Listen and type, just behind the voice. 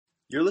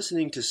You're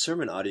listening to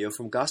sermon audio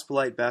from Gospel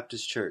Light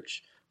Baptist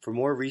Church. For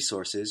more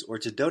resources or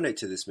to donate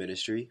to this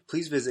ministry,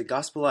 please visit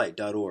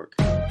gospellight.org.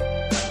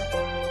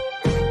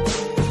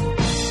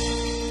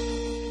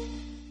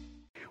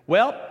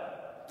 Well,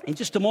 in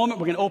just a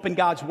moment, we're going to open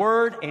God's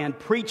Word and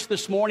preach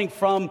this morning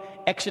from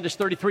Exodus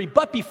 33.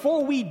 But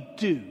before we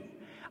do,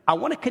 I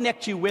want to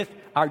connect you with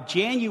our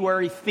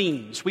January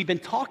themes. We've been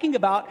talking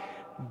about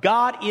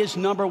God is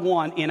number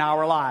one in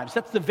our lives.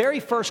 That's the very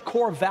first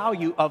core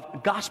value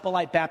of Gospel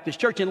Light Baptist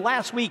Church. And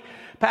last week,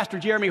 Pastor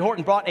Jeremy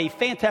Horton brought a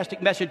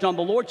fantastic message on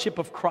the Lordship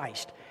of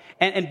Christ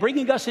and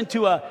bringing us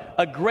into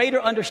a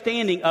greater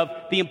understanding of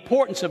the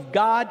importance of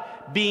God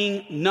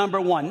being number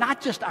one,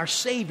 not just our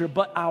Savior,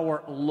 but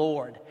our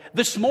Lord.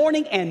 This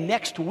morning and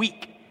next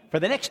week, for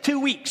the next 2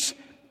 weeks,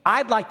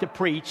 I'd like to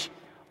preach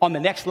on the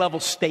next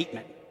level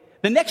statement.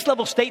 The next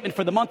level statement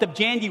for the month of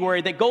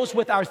January that goes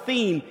with our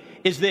theme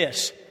is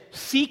this: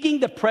 seeking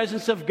the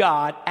presence of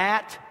God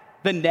at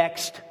the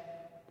next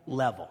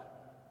level.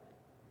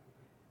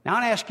 Now, I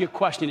want to ask you a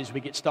question as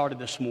we get started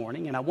this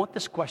morning, and I want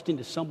this question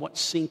to somewhat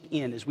sink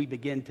in as we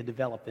begin to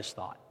develop this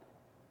thought.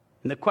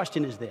 And the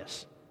question is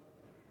this: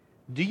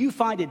 do you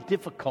find it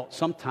difficult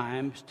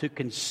sometimes to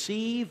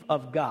conceive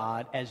of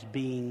God as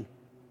being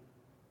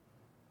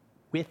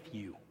with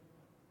you?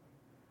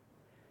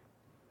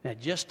 Now,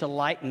 just to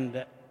lighten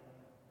the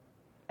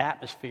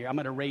atmosphere, I'm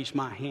going to raise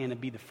my hand and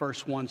be the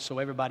first one so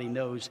everybody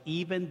knows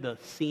even the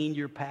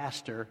senior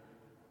pastor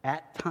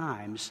at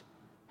times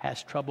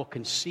has trouble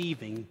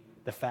conceiving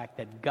the fact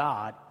that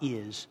God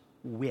is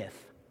with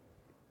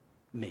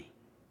me.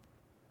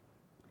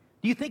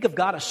 Do you think of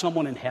God as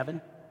someone in heaven,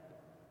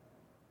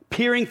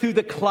 peering through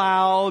the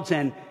clouds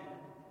and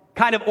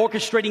kind of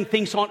orchestrating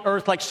things on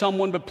earth like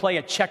someone would play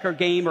a checker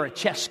game or a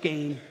chess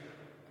game?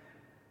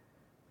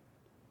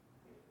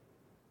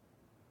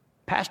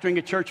 Pastoring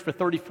a church for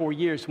 34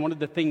 years, one of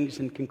the things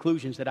and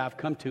conclusions that I've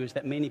come to is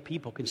that many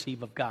people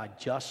conceive of God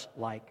just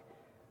like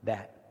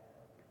that.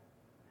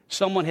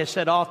 Someone has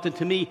said often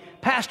to me,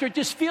 "Pastor, it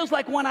just feels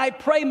like when I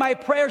pray, my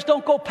prayers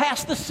don't go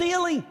past the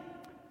ceiling."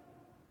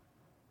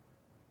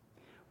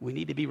 We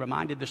need to be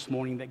reminded this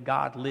morning that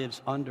God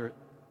lives under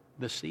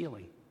the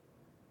ceiling.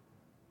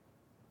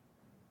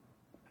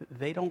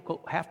 They don't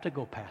have to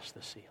go past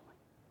the ceiling.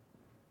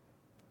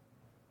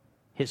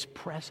 His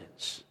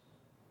presence.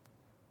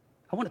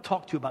 I want to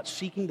talk to you about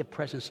seeking the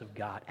presence of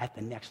God at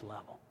the next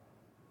level.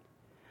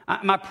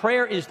 My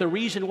prayer is the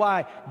reason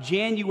why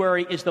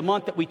January is the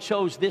month that we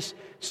chose this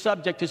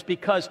subject is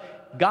because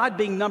God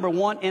being number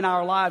one in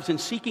our lives and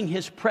seeking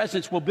His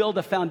presence will build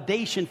a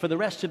foundation for the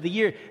rest of the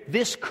year.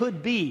 This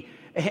could be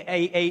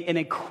an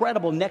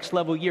incredible next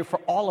level year for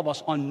all of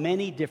us on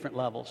many different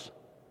levels.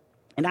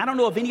 And I don't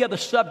know of any other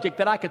subject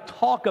that I could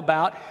talk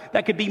about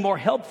that could be more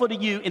helpful to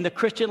you in the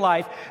Christian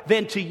life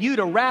than to you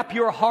to wrap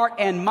your heart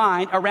and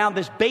mind around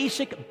this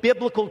basic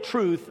biblical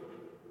truth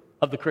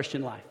of the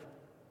Christian life.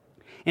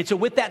 And so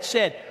with that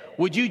said,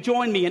 would you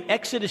join me in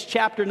Exodus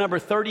chapter number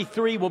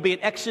 33? We'll be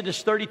in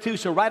Exodus 32,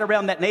 so right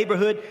around that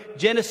neighborhood,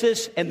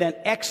 Genesis and then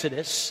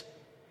Exodus.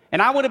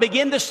 And I want to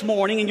begin this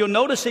morning, and you'll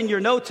notice in your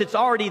notes it's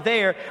already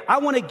there. I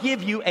want to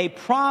give you a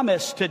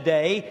promise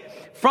today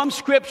from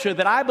Scripture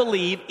that I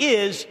believe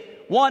is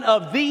one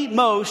of the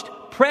most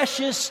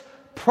precious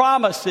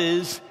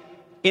promises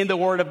in the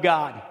Word of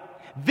God.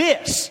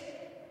 This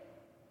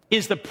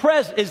is the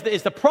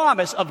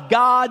promise of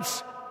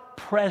God's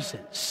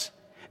presence.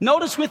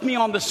 Notice with me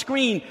on the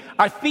screen,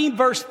 our theme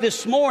verse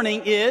this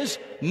morning is,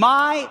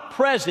 "My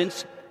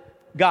presence,"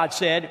 God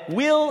said,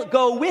 "will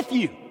go with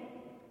you,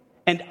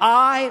 and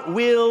I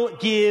will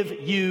give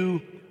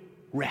you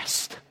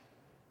rest."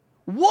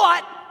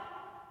 What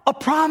a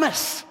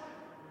promise!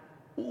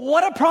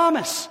 What a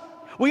promise!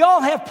 We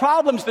all have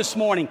problems this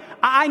morning.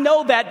 I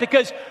know that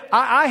because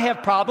I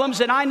have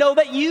problems, and I know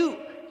that you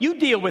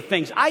deal with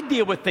things. I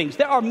deal with things.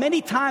 There are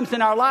many times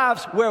in our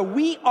lives where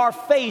we are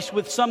faced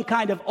with some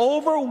kind of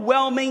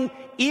overwhelming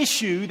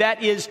issue that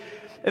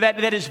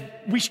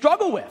we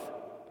struggle with.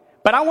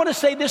 But I want to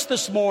say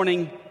this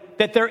morning,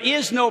 that there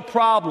is no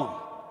problem.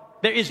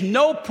 There is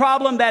no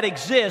problem that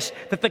exists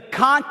that the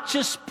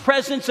conscious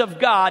presence of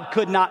God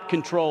could not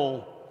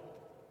control.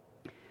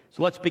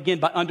 So let's begin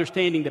by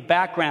understanding the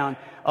background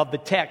of the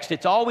text.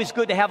 It's always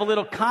good to have a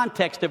little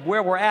context of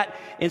where we're at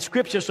in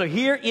Scripture. So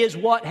here is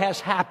what has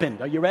happened.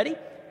 Are you ready?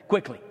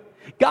 Quickly.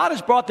 God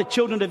has brought the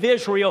children of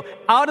Israel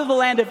out of the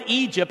land of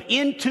Egypt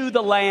into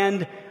the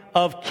land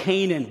of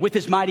Canaan with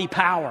His mighty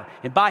power.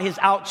 And by His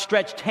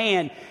outstretched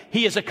hand,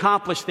 He has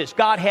accomplished this.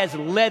 God has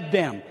led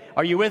them.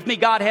 Are you with me?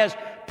 God has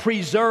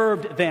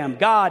preserved them.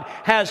 God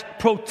has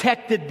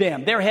protected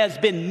them. There has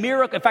been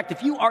miracle. In fact,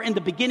 if you are in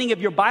the beginning of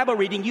your Bible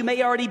reading, you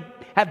may already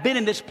have been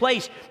in this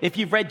place. If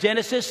you've read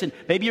Genesis and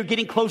maybe you're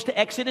getting close to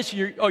Exodus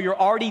or you're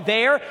already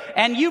there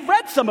and you've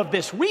read some of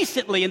this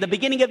recently in the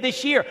beginning of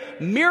this year.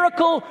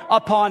 Miracle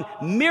upon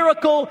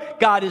miracle.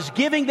 God is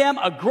giving them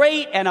a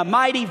great and a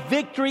mighty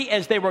victory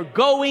as they were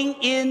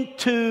going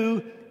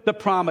into the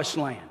promised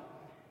land.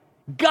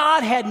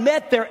 God had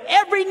met their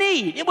every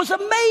need. It was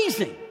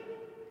amazing.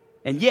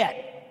 And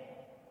yet,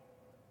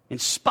 In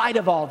spite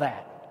of all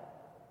that,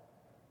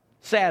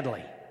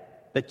 sadly,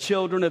 the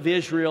children of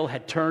Israel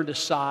had turned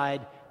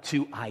aside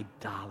to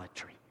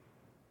idolatry.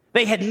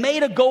 They had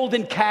made a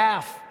golden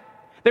calf.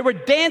 They were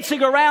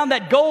dancing around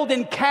that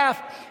golden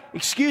calf.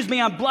 Excuse me,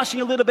 I'm blushing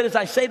a little bit as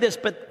I say this,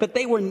 but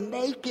they were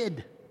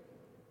naked.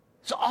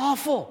 It's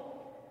awful.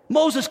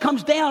 Moses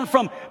comes down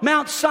from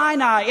Mount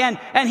Sinai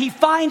and he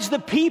finds the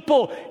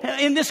people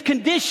in this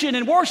condition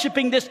and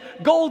worshiping this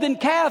golden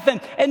calf.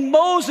 And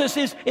Moses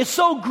is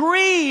so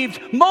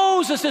grieved.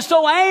 Moses is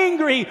so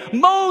angry.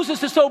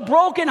 Moses is so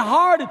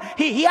brokenhearted.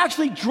 He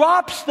actually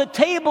drops the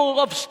table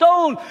of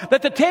stone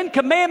that the 10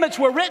 Commandments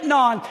were written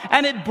on,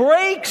 and it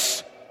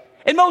breaks.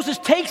 And Moses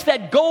takes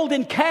that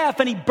golden calf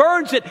and he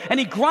burns it and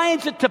he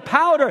grinds it to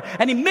powder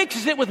and he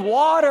mixes it with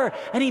water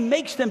and he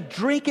makes them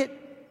drink it.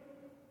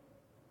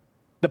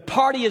 The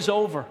party is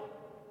over,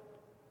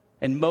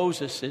 and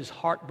Moses is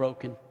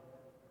heartbroken,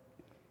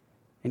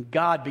 and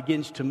God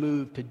begins to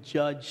move to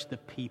judge the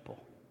people.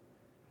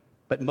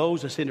 But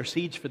Moses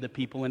intercedes for the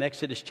people. In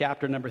Exodus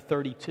chapter number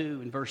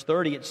 32, in verse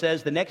 30, it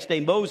says, "The next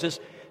day Moses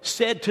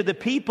said to the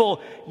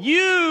people,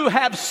 'You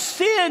have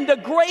sinned a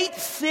great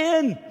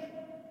sin.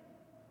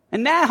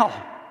 And now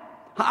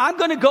I'm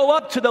going to go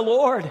up to the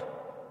Lord,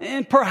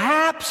 and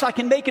perhaps I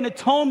can make an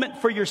atonement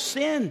for your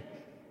sin.'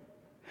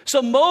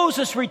 So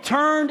Moses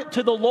returned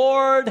to the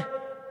Lord,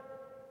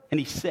 and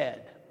he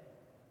said,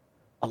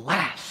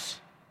 'Alas,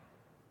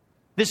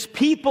 this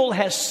people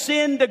has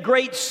sinned a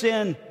great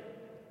sin.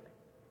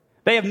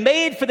 They have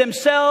made for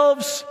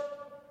themselves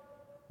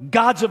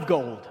gods of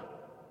gold.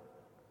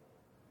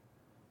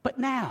 But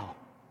now,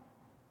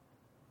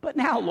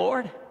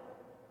 Lord,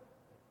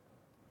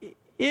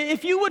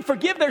 if you would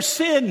forgive their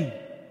sin,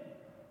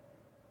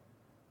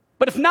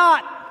 but if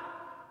not,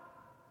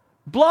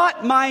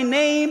 blot my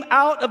name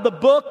out of the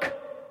book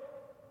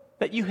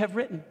that you have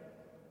written.'"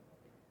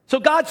 So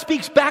God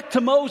speaks back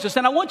to Moses,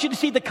 and I want you to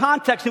see the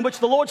context in which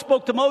the Lord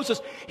spoke to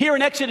Moses here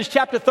in Exodus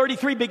chapter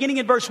 33, beginning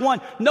in verse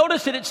 1.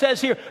 Notice that it says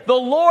here, "The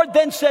Lord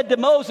then said to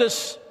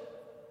Moses,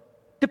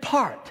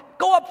 'Depart,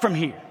 go up from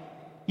here,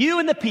 you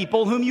and the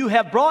people whom you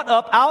have brought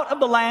up out of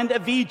the land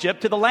of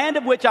Egypt, to the land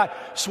of which I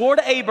swore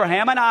to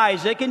Abraham and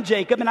Isaac and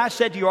Jacob, and I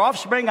said to your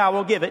offspring, I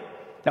will give it.'"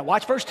 Now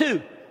watch verse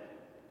 2.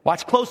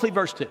 Watch closely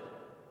verse 2.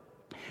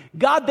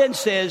 God then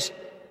says,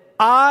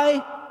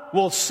 "I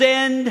will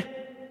send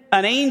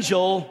an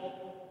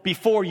angel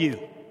before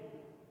you.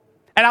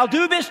 And I'll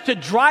do this to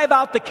drive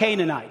out the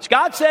Canaanites."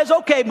 God says,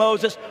 "Okay,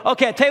 Moses,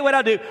 okay, I'll tell you what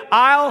I'll do.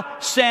 I'll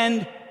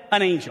send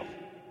an angel."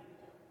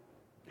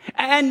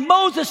 And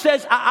Moses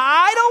says,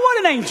 I don't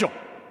want an angel.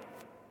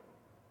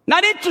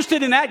 Not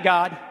interested in that,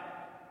 God.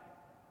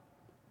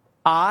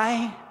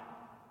 I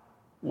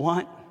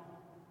want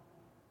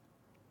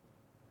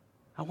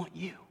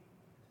you.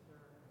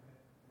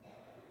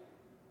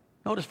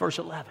 Notice verse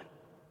 11.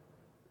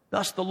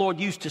 "Thus the Lord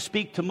used to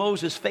speak to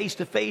Moses face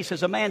to face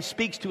as a man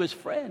speaks to his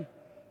friend.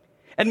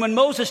 And when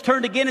Moses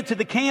turned again into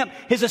the camp,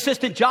 his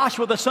assistant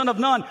Joshua, the son of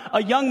Nun,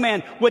 a young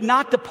man, would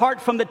not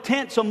depart from the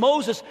tent. So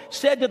Moses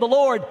said to the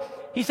Lord,"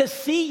 he says,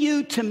 "See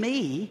you to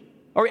me,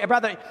 or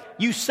rather,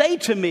 you say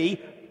to me,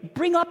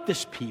 'Bring up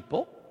this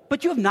people,'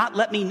 but you have not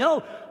let me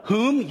know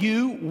whom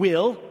you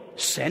will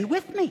send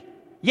with me.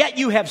 Yet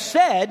you have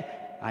said,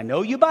 'I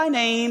know you by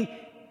name,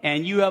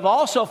 and you have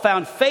also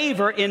found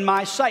favor in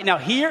my sight.'" Now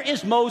here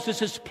is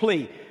Moses'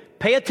 plea.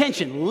 Pay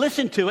attention.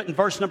 Listen to it in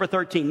verse number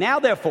 13. "Now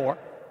therefore,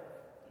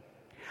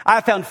 I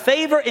have found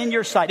favor in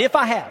your sight. If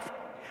I have,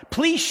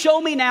 please show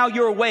me now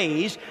your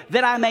ways,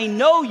 that I may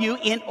know you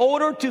in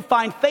order to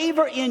find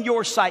favor in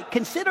your sight.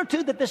 Consider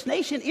too that this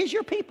nation is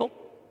your people."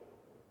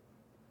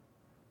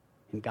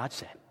 And God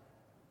said,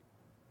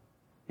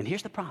 and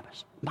here's the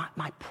promise,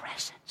 my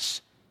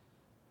presence.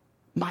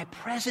 My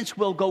presence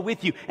will go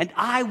with you, and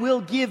I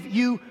will give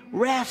you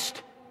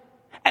rest.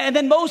 And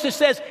then Moses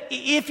says,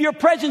 if your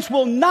presence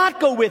will not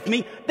go with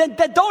me, then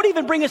don't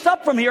even bring us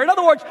up from here. In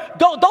other words,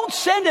 don't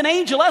send an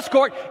angel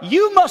escort.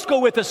 You must go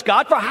with us,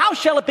 God. For how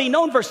shall it be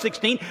known, verse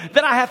 16,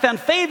 that I have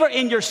found favor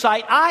in your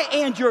sight, I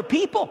and your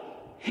people?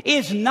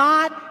 Is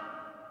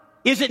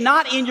it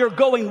not in your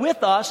going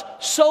with us,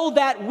 so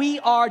that we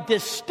are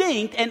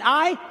distinct, and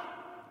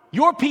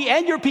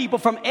your people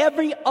from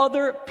every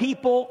other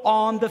people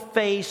on the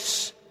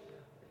face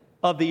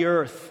of the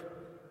earth?"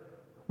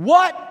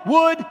 What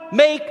would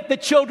make the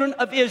children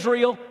of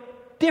Israel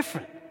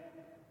different?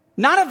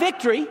 Not a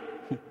victory,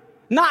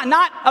 not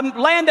a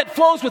land that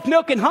flows with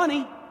milk and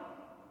honey.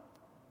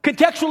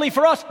 Contextually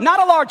for us,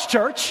 not a large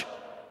church,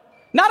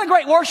 not a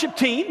great worship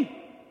team,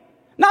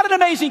 not an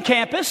amazing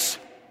campus,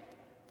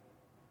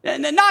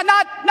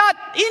 not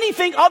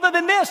anything other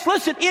than this.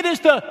 Listen, it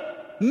is the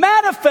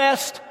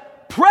manifest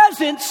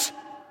presence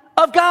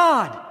of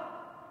God.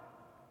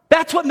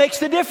 That's what makes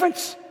the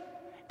difference.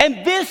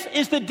 And this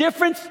is the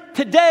difference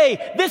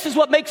today. This is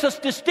what makes us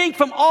distinct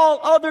from all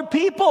other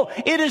people.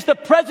 It is the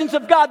presence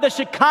of God, the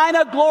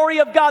Shekinah glory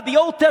of God, the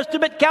Old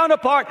Testament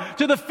counterpart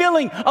to the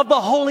filling of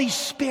the Holy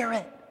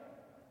Spirit.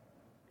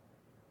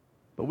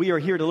 But we are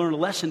here to learn a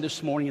lesson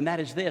this morning, and that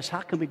is this: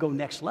 how can we go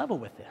next level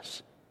with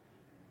this?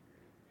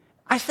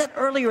 I said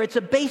earlier, it's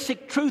a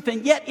basic truth,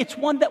 and yet it's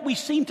one that we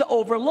seem to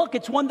overlook.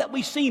 It's one that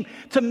we seem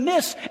to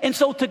miss. And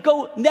so to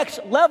go next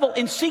level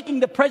in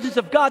seeking the presence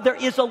of God, there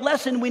is a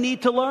lesson we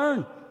need to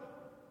learn.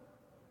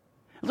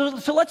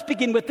 So let's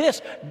begin with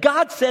this.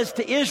 God says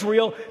to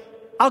Israel,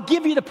 I'll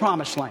give you the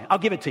promised land. I'll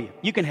give it to you.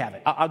 You can have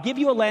it. I'll give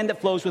you a land that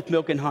flows with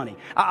milk and honey.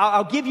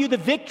 I'll give you the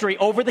victory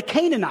over the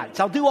Canaanites.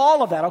 I'll do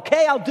all of that.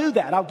 Okay, I'll do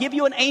that. I'll give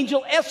you an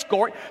angel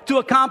escort to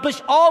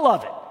accomplish all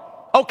of it.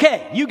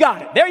 Okay, you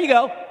got it. There you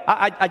go.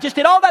 I just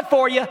did all that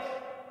for you.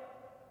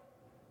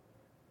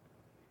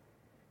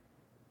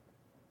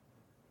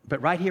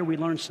 But right here we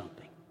learn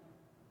something.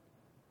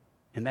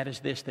 And that is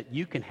this, that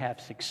you can have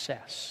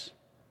success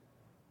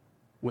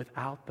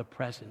without the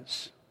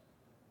presence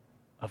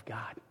of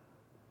God.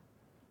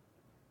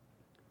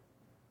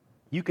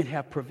 You can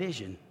have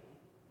provision.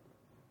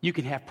 You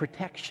can have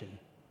protection.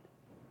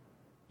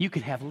 You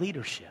can have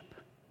leadership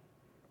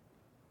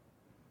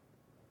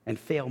and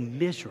fail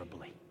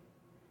miserably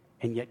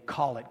and yet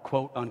call it,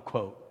 quote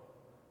unquote,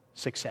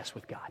 success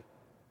with God.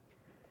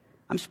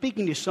 I'm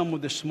speaking to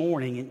someone this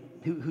morning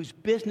whose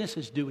business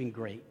is doing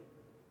great.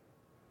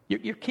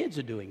 Your kids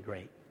are doing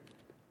great.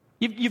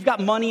 You've got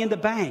money in the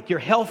bank. You're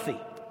healthy.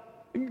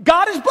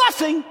 God is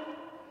blessing.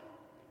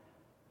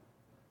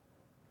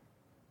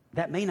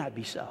 That may not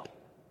be so.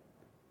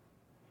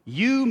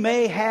 You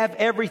may have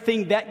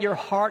everything that your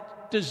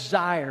heart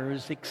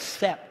desires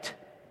except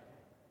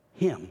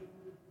Him,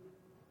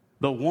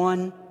 the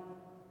one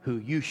who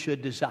you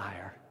should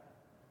desire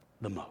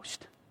the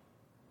most.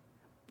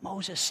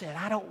 Moses said,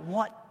 I don't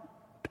want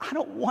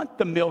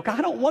the milk.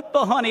 I don't want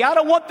the honey. I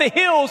don't want the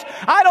hills.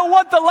 I don't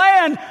want the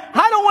land.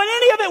 I don't want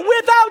any of it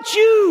without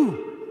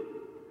you.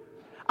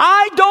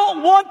 I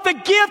don't want the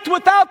gift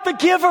without the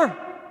giver.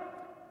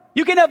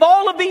 You can have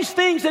all of these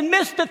things and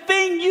miss the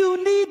thing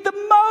you need the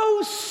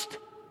most.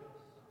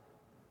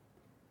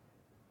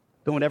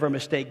 Don't ever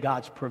mistake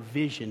God's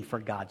provision for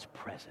God's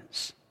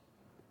presence.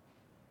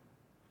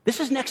 This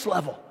is next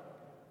level.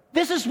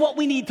 This is what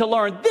we need to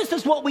learn. This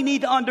is what we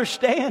need to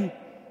understand.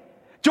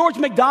 George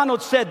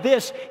MacDonald said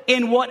this,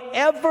 in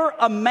whatever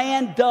a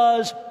man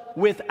does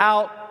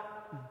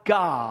without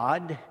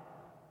God,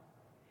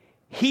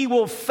 he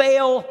will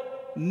fail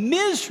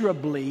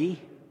miserably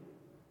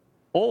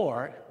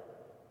or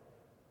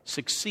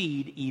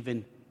succeed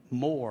even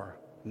more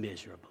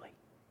miserably.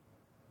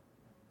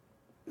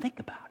 Think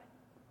about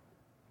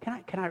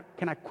it.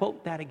 Can I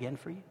quote that again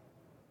for you?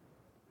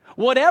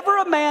 Whatever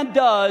a man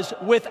does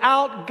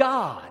without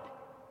God,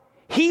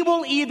 he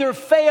will either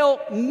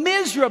fail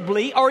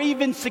miserably or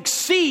even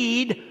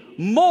succeed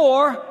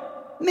more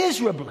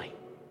miserably.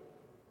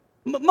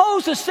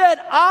 Moses said,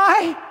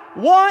 I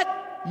want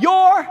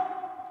your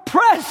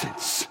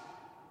presence.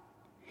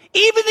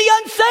 Even the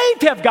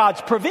unsaved have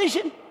God's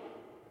provision.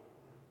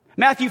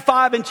 Matthew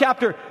 5 and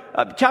chapter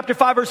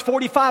 5 verse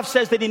 45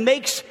 says that He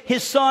makes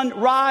His sun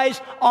rise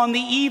on the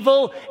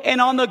evil and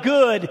on the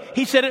good.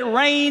 He said it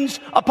rains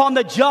upon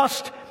the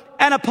just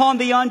and upon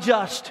the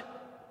unjust.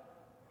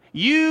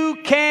 You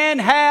can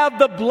have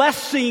the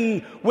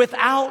blessing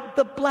without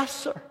the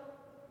blesser.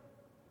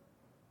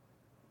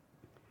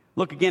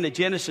 Look again at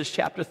Genesis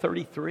chapter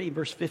 33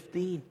 verse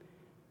 15.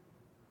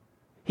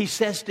 He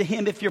says to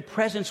him, if your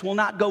presence will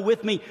not go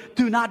with me,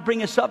 do not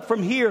bring us up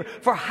from here.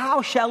 For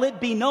how shall it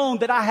be known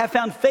that I have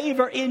found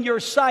favor in your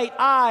sight,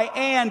 I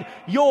and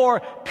your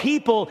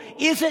people?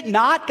 Is it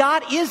not,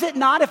 God, is it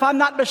not, if I'm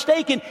not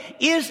mistaken,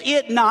 is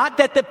it not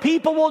that the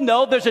people will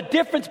know there's a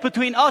difference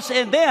between us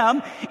and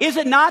them? Is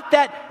it not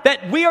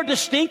that we are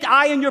distinct,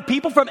 I and your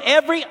people, from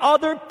every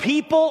other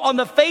people on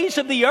the face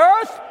of the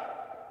earth?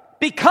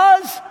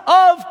 Because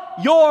of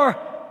your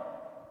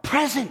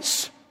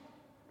presence.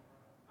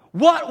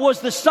 What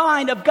was the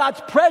sign of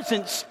God's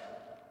presence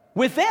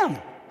with them?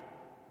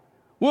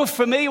 We're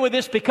familiar with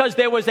this because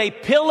there was a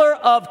pillar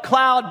of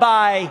cloud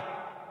by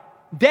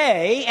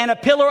day and a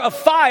pillar of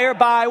fire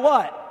by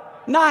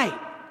what? Night.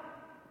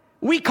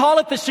 We call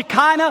it the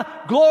Shekinah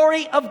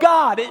glory of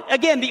God.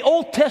 Again, the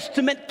Old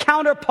Testament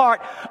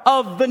counterpart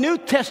of the New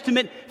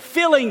Testament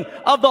filling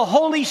of the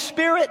Holy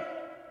Spirit.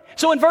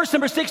 So in verse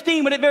number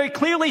 16, when it very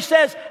clearly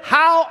says,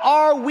 how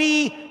are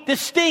we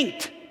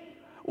distinct?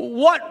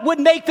 What would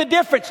make the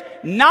difference?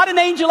 Not an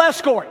angel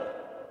escort.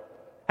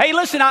 Hey,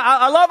 listen,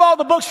 I love all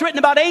the books written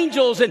about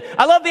angels, and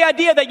I love the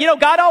idea that,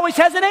 God always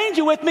has an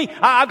angel with me.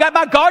 I've got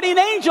my guardian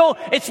angel.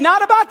 It's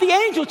not about the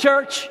angel,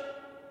 church.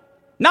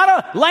 Not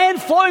a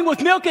land flowing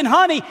with milk and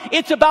honey.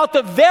 It's about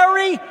the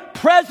very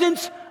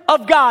presence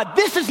of God.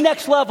 This is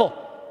next level.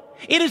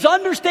 It is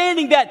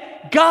understanding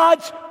that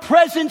God's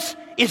presence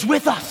is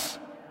with us.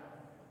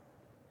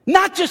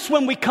 Not just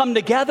when we come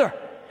together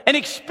and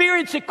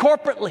experience it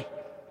corporately,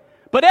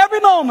 but every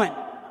moment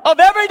of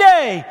every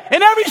day,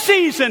 in every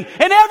season,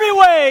 in every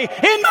way,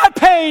 in my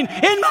pain,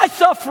 in my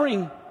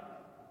suffering,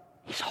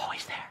 He's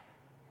always there.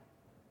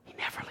 He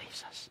never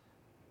leaves us.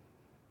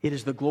 It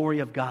is the glory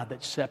of God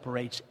that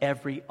separates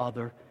every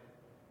other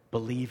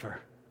believer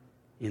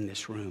in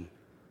this room.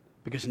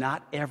 Because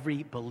not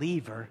every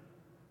believer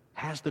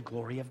has the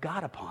glory of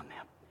God upon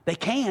them. They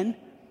can,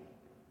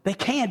 They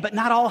can, but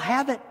not all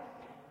have it.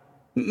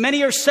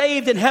 Many are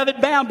saved and heaven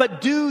bound,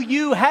 but do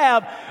you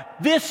have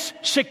this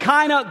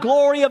Shekinah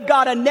glory of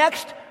God, a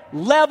next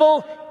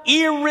level,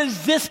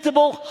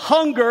 irresistible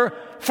hunger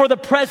for the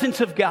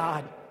presence of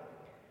God?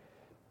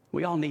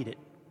 We all need it.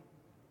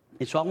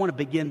 And so I want to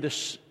begin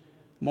this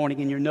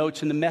morning in your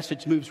notes, and the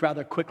message moves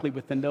rather quickly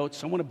with the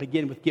notes. I want to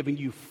begin with giving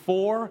you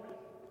 4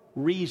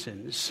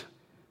 reasons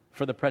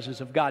for the presence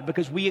of God,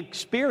 because we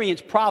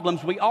experience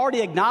problems. We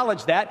already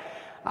acknowledged that.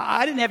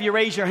 I didn't have you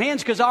raise your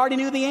hands because I already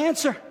knew the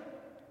answer.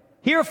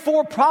 Here are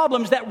 4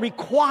 problems that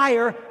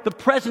require the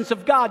presence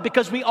of God,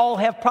 because we all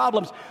have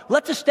problems.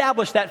 Let's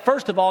establish that.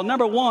 First of all,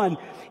 number 1,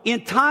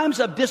 in times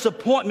of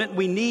disappointment,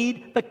 we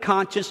need the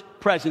conscious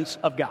presence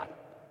of God.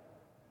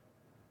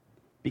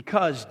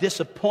 Because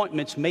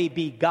disappointments may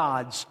be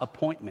God's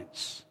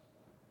appointments.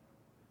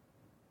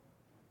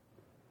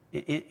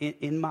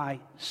 In my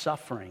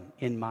suffering,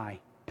 in my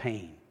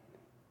pain,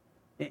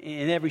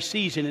 in every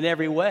season, in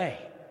every way,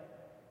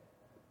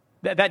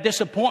 that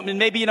disappointment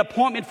may be an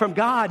appointment from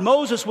God.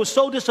 Moses was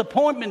so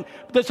disappointed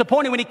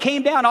when he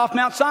came down off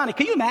Mount Sinai.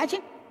 Can you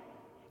imagine?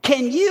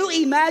 Can you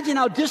imagine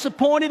how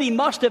disappointed he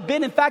must have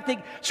been? In fact,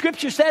 the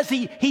Scripture says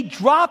he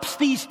drops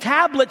these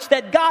tablets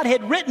that God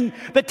had written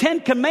the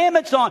 10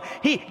 Commandments on.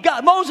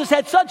 Moses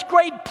had such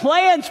great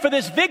plans for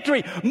this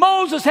victory.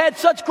 Moses had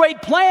such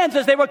great plans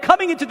as they were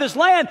coming into this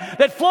land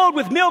that flowed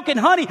with milk and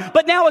honey.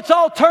 But now it's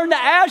all turned to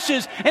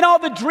ashes, and all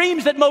the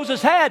dreams that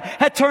Moses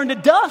had turned to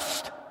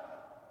dust.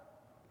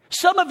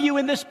 Some of you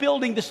in this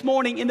building this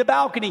morning, in the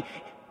balcony,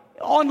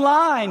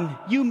 online,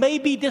 you may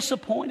be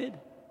disappointed.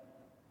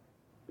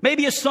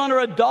 Maybe a son or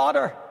a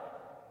daughter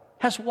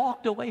has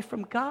walked away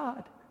from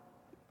God.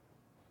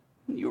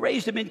 You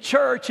raised them in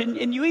church,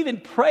 and you even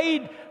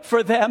prayed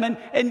for them,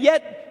 and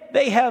yet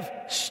they have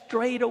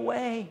strayed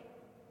away.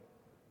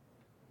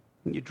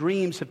 And your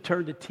dreams have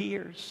turned to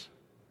tears.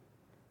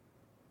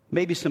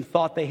 Maybe some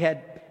thought they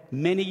had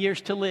many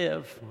years to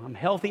live. I'm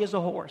healthy as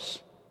a horse.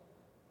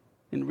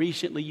 And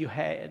recently you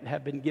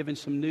have been given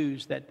some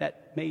news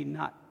that may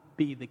not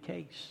be the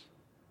case.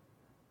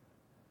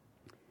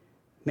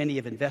 Many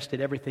have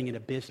invested everything in a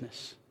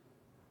business.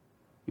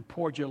 You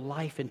poured your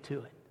life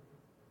into it,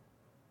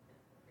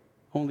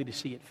 only to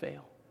see it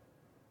fail.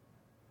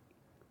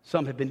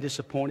 Some have been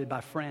disappointed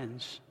by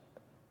friends.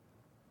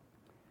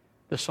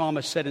 The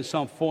psalmist said in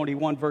Psalm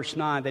 41, verse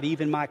 9, that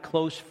even my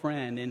close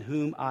friend in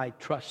whom I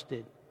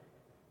trusted,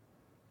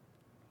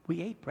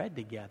 we ate bread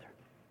together.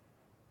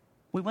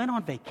 We went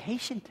on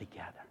vacation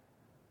together.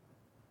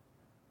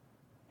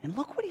 And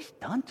look what he's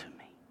done to me.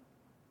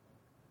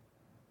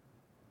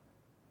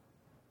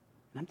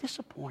 And I'm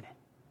disappointed.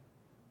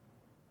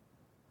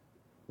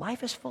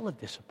 Life is full of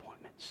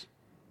disappointments.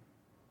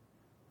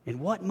 And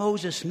what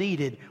Moses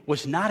needed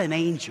was not an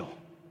angel.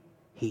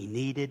 He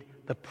needed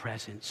the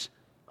presence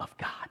of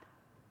God.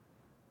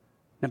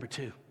 Number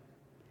 2,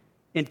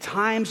 in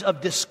times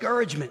of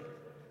discouragement,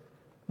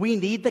 we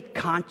need the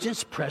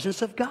conscious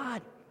presence of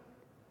God.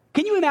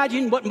 Can you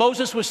imagine what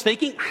Moses was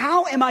thinking?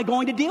 How am I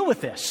going to deal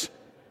with this?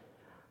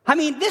 I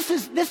mean, this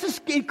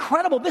is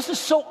incredible. This is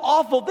so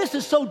awful. This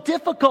is so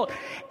difficult.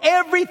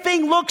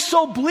 Everything looks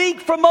so bleak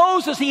for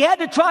Moses. He had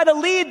to try to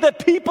lead the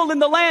people in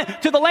the land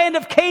to the land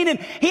of Canaan.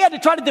 He had to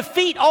try to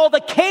defeat all the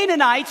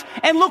Canaanites.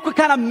 And look what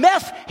kind of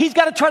mess he's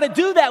got to try to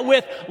do that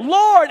with.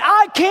 Lord,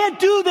 I can't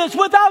do this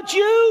without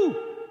you.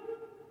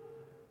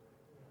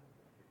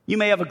 You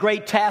may have a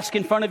great task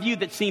in front of you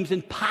that seems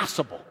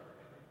impossible.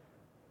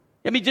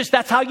 I mean,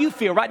 that's how you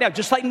feel right now,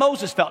 just like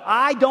Moses felt.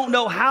 I don't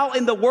know how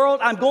in the world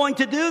I'm going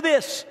to do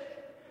this.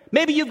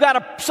 Maybe you've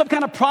got some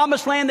kind of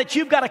promised land that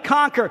you've got to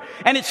conquer,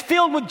 and it's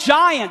filled with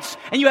giants,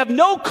 and you have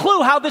no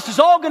clue how this is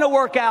all going to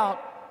work out.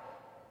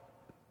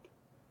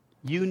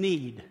 You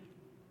need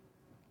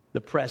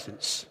the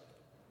presence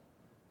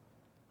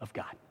of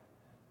God.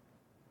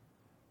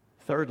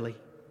 Thirdly,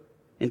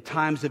 in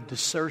times of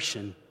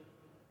desertion,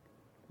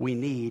 we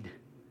need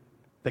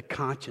the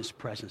conscious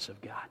presence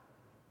of God.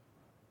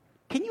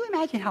 Can you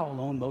imagine how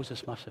alone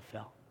Moses must have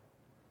felt?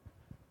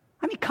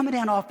 I mean, coming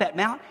down off that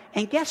mount,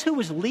 and guess who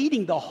was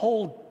leading the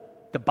whole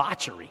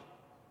debauchery?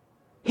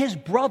 His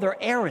brother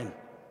Aaron.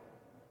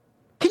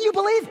 Can you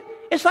believe it?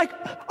 It's like,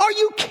 are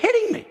you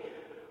kidding me?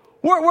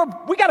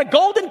 We got a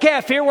golden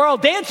calf here. We're all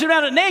dancing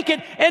around it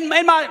naked, and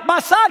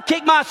my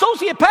sidekick, my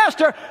associate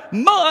pastor,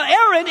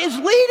 Aaron, is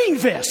leading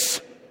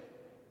this.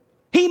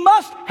 He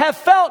must have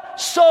felt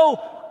so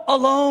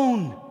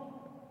alone.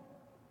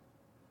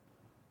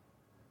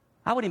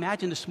 I would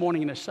imagine this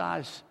morning in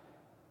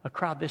a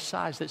crowd this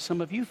size, that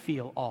some of you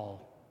feel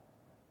all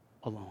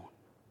alone.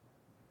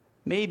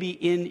 Maybe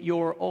in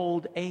your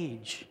old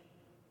age,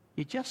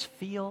 you just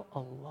feel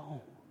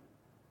alone.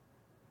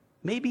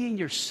 Maybe in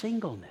your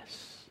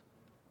singleness,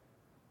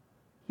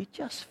 you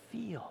just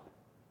feel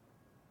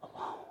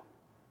alone.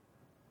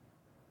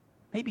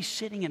 Maybe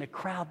sitting in a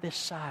crowd this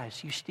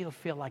size, you still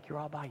feel like you're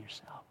all by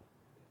yourself.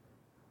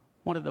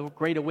 One of the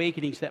great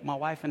awakenings that my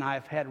wife and I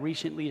have had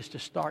recently is to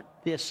start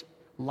this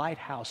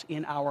lighthouse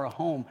in our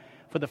home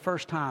for the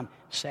first time,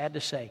 sad to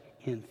say,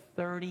 in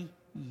 30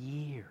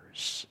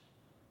 years.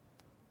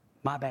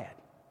 My bad.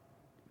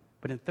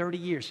 But in 30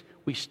 years,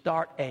 we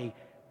start a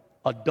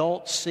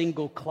adult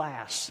single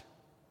class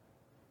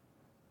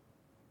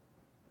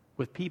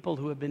with people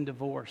who have been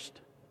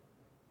divorced,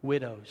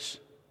 widows,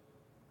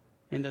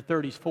 in the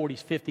 30s,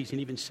 40s, 50s,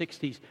 and even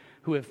 60s,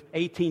 who have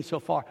 18 so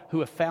far,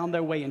 who have found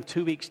their way in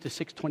 2 weeks to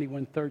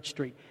 621 3rd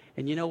Street.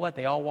 And you know what?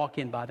 They all walk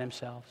in by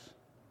themselves.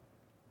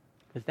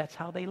 Because that's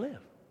how they live.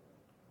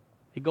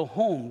 They go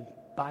home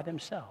by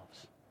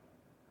themselves.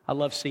 I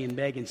love seeing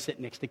Megan sit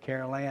next to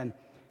Carol Ann.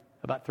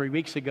 About 3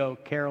 weeks ago,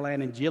 Carol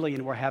Ann and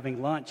Jillian were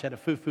having lunch at a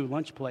foo-foo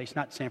lunch place,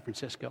 not San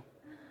Francisco.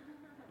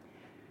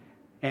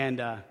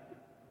 And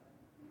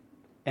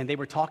they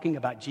were talking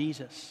about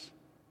Jesus.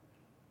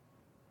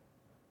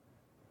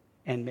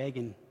 And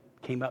Megan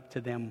came up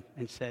to them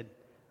and said,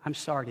 I'm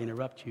sorry to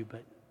interrupt you,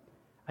 but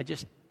I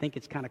just think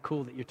it's kind of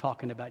cool that you're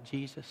talking about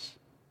Jesus.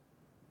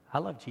 I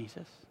love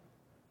Jesus.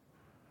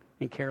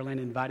 And Carolyn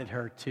invited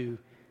her to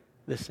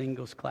the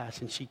singles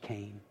class, and she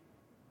came.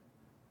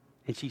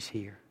 And she's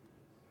here.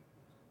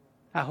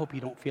 I hope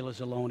you don't feel as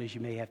alone as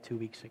you may have 2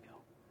 weeks ago.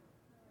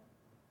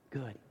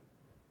 Good.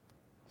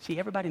 See,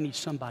 everybody needs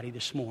somebody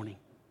this morning.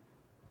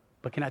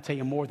 But can I tell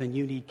you, more than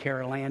you need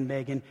Carol Ann,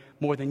 Megan,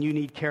 more than you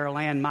need Carol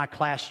Ann, my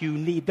class, you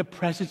need the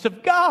presence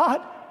of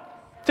God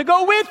to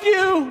go with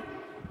you.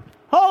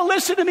 Oh,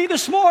 listen to me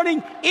this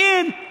morning.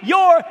 In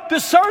your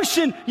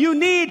desertion, you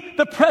need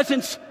the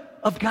presence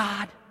of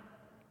God.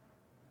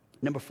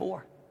 Number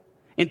 4,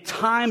 in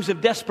times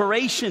of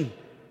desperation,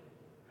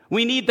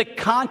 we need the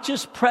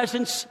conscious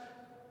presence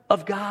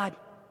of God.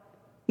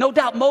 No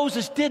doubt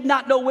Moses did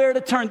not know where to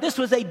turn. This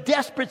was a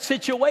desperate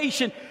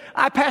situation.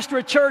 I pastor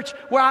a church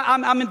where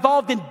I'm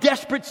involved in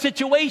desperate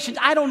situations.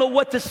 I don't know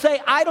what to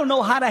say. I don't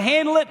know how to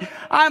handle it.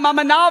 I'm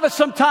a novice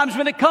sometimes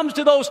when it comes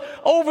to those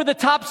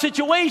over-the-top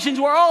situations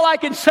where all I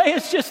can say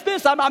is just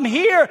this. I'm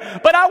here,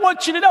 but I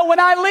want you to know when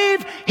I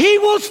leave, He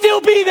will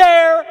still be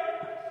there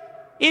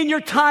in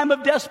your time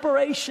of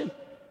desperation.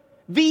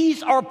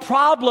 These are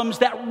problems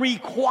that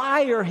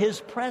require His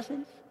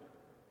presence.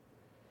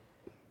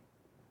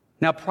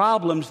 Now,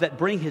 problems that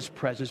bring His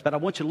presence, but I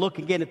want you to look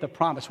again at the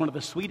promise, one of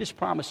the sweetest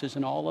promises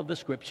in all of the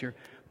Scripture.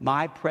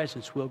 My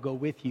presence will go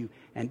with you,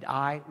 and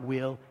I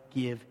will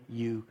give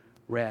you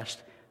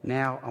rest.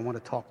 Now, I want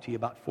to talk to you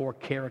about 4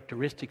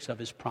 characteristics of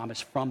His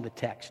promise from the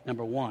text.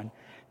 Number 1,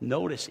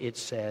 notice it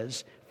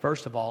says,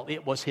 first of all,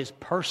 it was His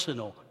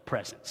personal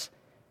presence.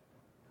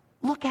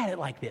 Look at it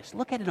like this.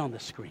 Look at it on the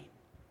screen.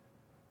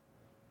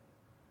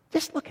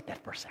 Just look at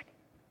that for a second.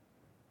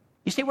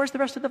 You say, where's the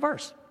rest of the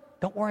verse?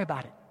 Don't worry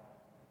about it.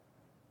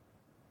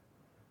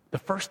 The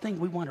first thing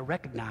we want to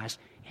recognize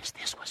is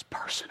this was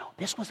personal.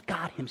 This was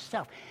God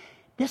Himself.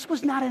 This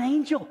was not an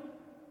angel.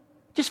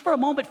 Just for a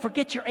moment,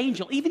 forget your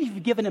angel, even if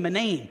you've given him a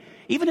name.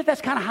 Even if that's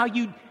kind of how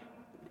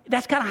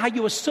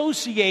you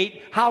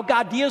associate how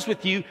God deals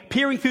with you,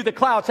 peering through the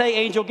clouds. Hey,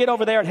 angel, get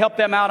over there and help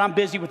them out. I'm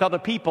busy with other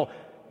people.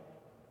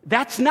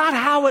 That's not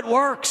how it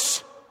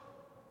works.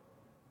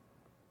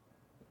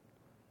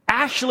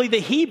 Actually, the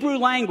Hebrew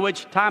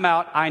language, time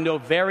out, I know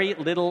very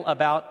little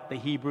about the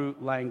Hebrew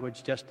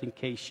language, just in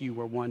case you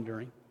were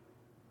wondering.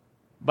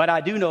 But I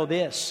do know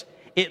this.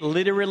 It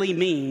literally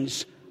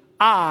means,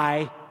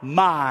 I,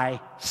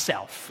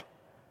 myself.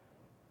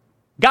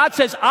 God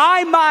says,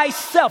 I,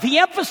 myself. He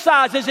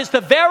emphasizes it's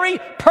the very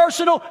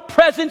personal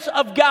presence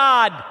of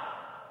God.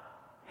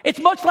 It's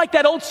much like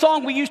that old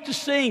song we used to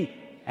sing,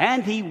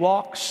 and He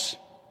walks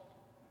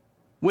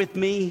with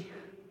me,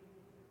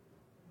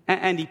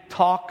 and He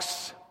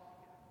talks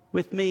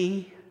with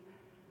me,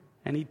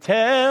 and He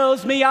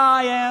tells me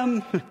I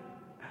am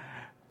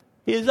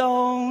His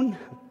own,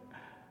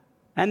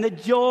 and the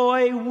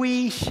joy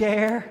we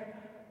share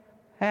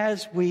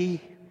as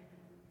we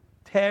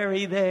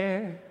tarry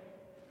there,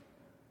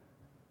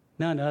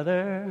 none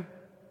other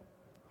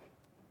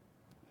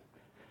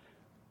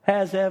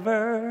has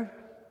ever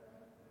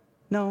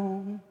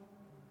known.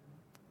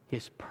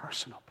 His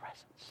personal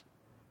presence.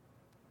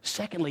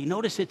 Secondly,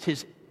 notice it's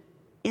His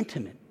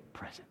intimate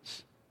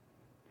presence.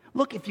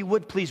 Look, if you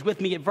would, please,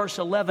 with me at verse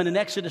 11 in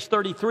Exodus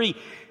 33.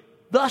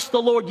 Thus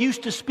the Lord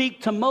used to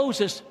speak to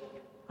Moses.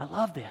 I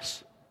love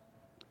this.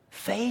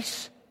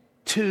 Face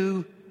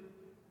to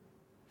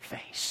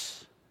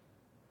face,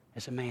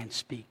 as a man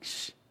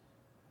speaks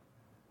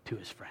to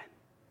his friend.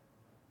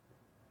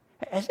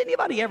 Has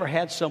anybody ever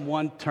had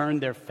someone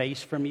turn their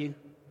face from you?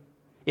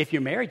 If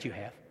you're married, you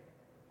have.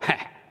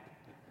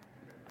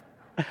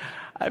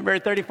 I've been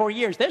married 34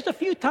 years. There's a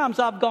few times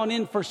I've gone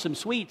in for some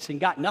sweets and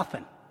got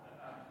nothing.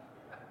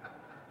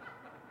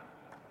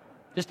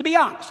 Just to be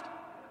honest.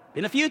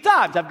 Been a few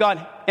times I've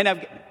gone and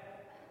I'm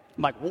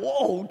like,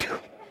 whoa.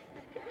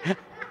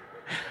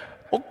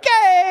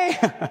 Okay.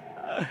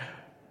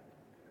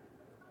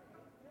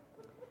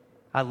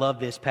 I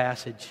love this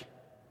passage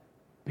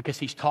because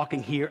he's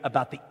talking here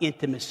about the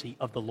intimacy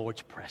of the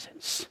Lord's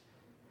presence.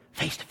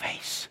 Face to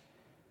face.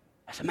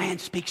 As a man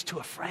speaks to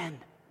a friend.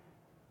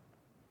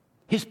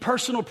 His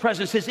personal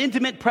presence, His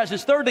intimate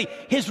presence. Thirdly,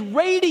 His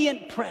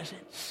radiant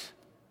presence.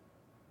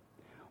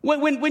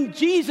 When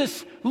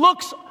Jesus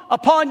looks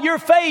upon your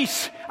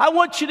face, I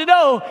want you to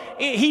know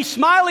He's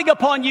smiling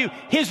upon you.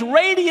 His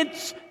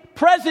radiant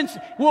presence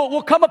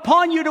will come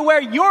upon you to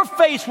where your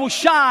face will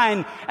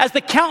shine as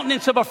the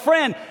countenance of a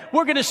friend.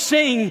 We're going to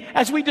sing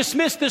as we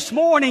dismiss this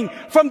morning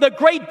from the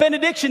great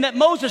benediction that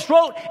Moses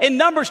wrote in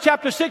Numbers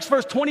chapter 6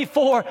 verse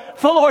 24.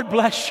 The Lord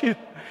bless you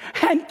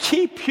and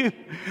keep you.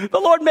 The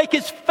Lord make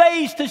His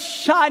face to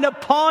shine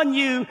upon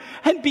you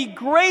and be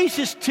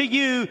gracious to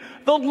you.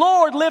 The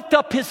Lord lift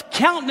up His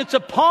countenance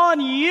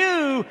upon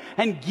you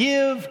and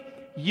give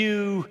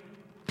you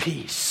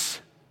peace.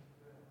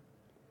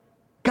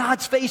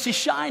 God's face is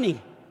shining.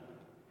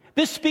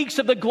 This speaks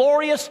of the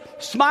glorious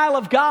smile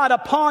of God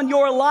upon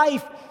your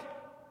life.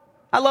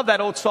 I love that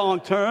old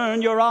song,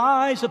 turn your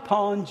eyes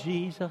upon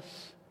Jesus.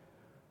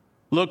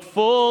 Look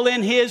full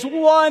in His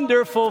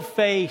wonderful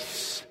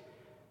face.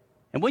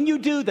 And when you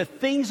do, the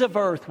things of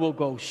earth will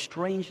go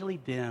strangely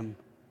dim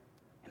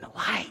in the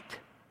light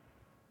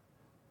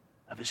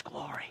of His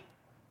glory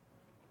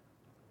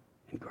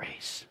and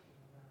grace.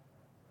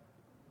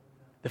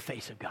 The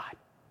face of God.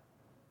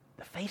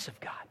 The face of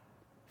God.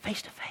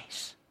 Face to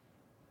face.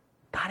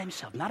 God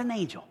Himself, not an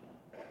angel.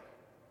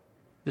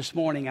 This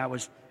morning I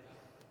was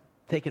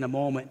taking a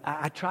moment.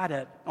 I try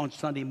to, on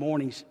Sunday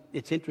mornings,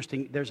 it's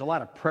interesting, there's a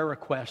lot of prayer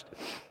requests.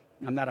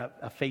 I'm not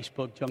a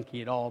Facebook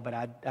junkie at all, but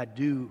I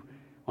do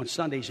on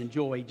Sundays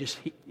enjoy just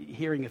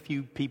hearing a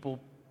few people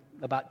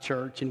about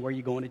church and where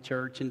you're going to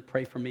church and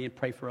pray for me and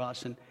pray for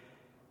us. And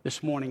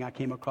this morning I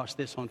came across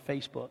this on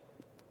Facebook.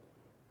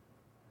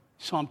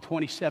 Psalm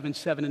 27,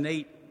 7 and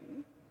 8.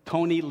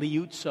 Tony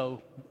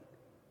Liuzzo.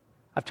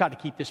 I've tried to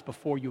keep this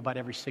before you about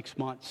every 6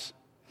 months.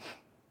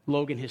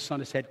 Logan, his son,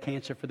 has had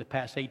cancer for the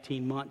past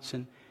 18 months,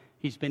 and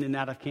he's been in and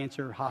out of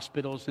cancer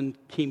hospitals and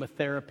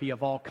chemotherapy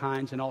of all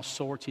kinds and all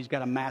sorts. He's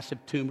got a massive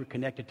tumor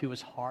connected to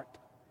his heart.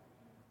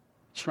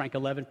 Shrank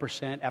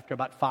 11% after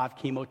about 5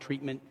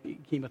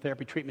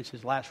 chemotherapy treatments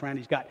his last round.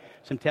 He's got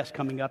some tests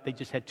coming up. They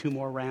just had 2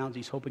 more rounds.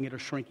 He's hoping it'll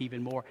shrink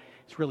even more.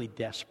 It's really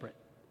desperate.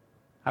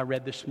 I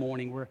read this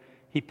morning where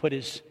he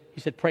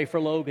said, pray for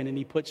Logan, and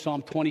he put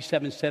Psalm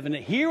 27, 7.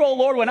 Hear, O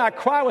Lord, when I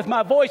cry with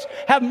my voice.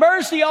 Have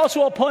mercy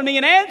also upon me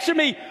and answer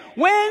me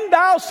when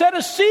thou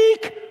saidst,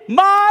 seek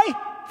my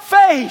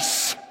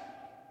face.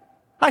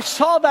 I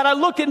saw that. I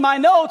looked in my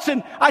notes,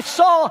 and I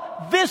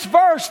saw this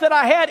verse that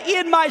I had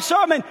in my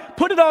sermon.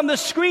 Put it on the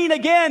screen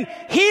again.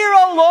 Hear,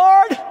 O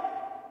Lord,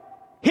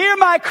 hear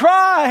my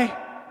cry.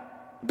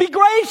 Be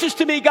gracious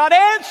to me, God.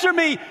 Answer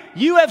me.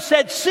 You have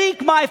said,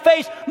 seek my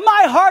face.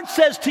 My heart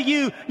says to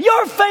you,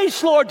 your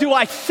face, Lord, do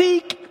I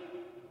seek.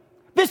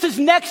 This is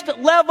next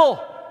level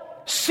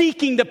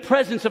seeking the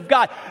presence of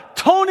God.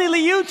 Tony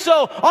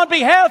Liuzzo, on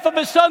behalf of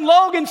his son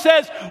Logan,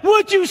 says,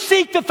 would you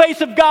seek the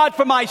face of God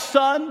for my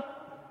son?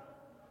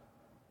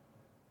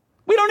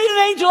 We don't need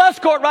an angel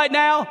escort right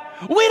now.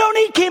 We don't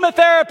need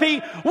chemotherapy.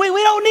 We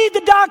don't need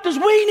the doctors.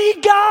 We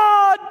need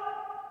God.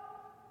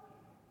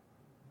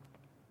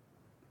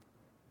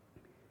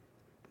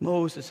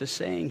 Moses is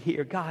saying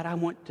here, God, I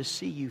want to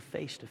see you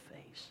face to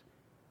face,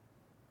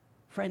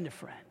 friend to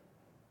friend.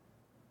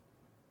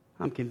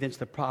 I'm convinced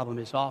the problem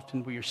is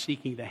often we are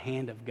seeking the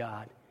hand of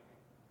God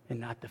and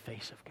not the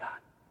face of God.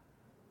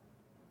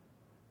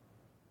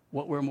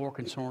 What we're more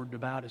concerned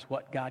about is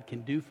what God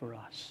can do for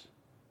us.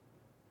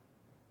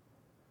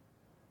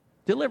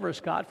 Deliver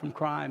us, God, from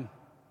crime.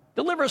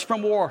 Deliver us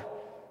from war.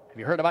 Have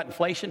you heard about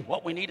inflation?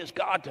 What we need is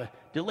God to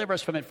deliver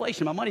us from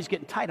inflation. My money's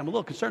getting tight. I'm a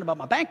little concerned about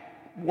my bank.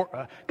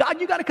 God,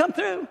 you got to come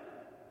through.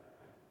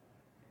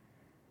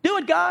 Do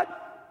it, God.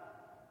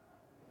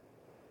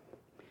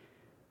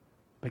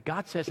 But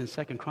God says in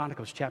 2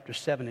 Chronicles chapter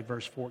 7 and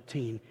verse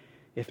 14,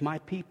 if my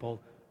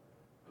people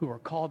who are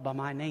called by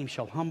my name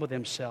shall humble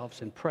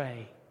themselves and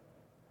pray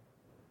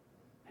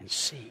and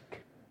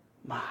seek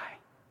my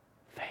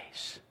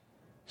face.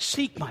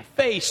 Seek my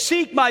face,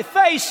 seek my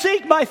face,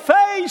 seek my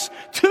face.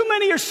 Too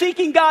many are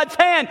seeking God's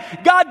hand.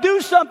 God,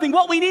 do something.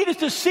 What we need is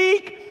to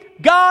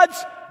seek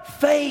God's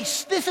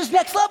face. This is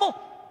next level.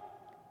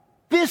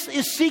 This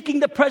is seeking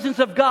the presence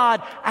of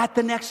God at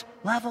the next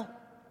level.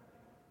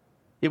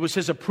 It was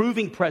His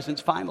approving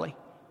presence finally.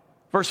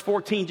 Verse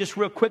 14, just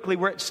real quickly,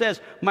 where it says,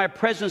 my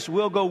presence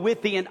will go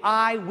with thee and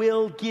I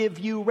will give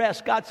you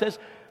rest. God says,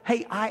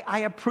 hey, I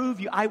approve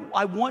you.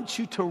 I want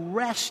you to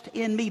rest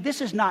in me. This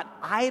is not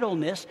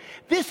idleness.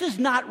 This is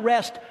not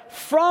rest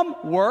from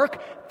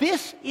work.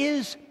 This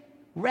is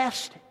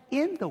rest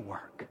in the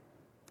work.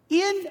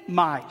 In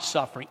my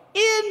suffering,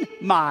 in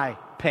my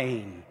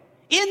pain,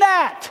 in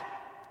that,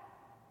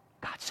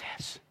 God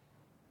says,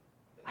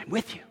 I'm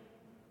with you,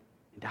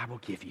 and I will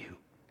give you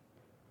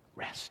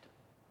rest.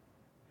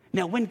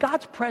 Now, when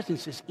God's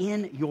presence is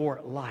in your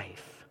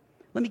life,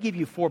 let me give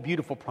you 4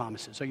 beautiful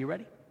promises. Are you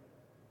ready?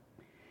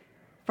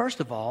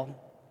 First of all,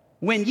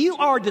 when you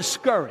are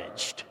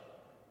discouraged,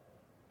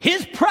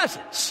 His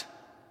presence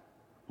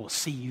will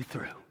see you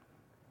through.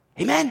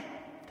 Amen?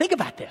 Think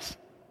about this.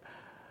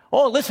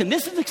 Oh, listen,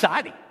 this is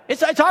exciting.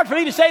 It's hard for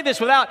me to say this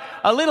without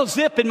a little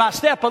zip in my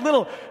step, a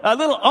little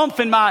umph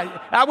in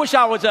my. I wish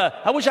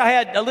I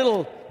had a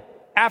little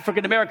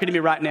African American to me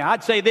right now,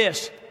 I'd say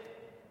this.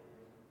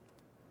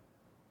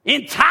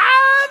 In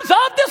times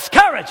of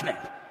discouragement,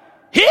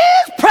 His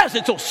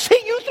presence will see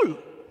you through.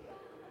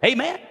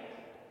 Amen.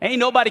 Ain't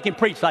nobody can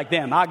preach like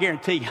them, I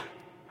guarantee you.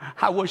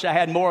 I wish I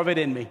had more of it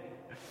in me.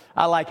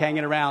 I like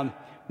hanging around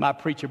my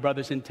preacher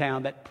brothers in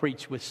town that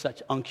preach with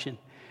such unction.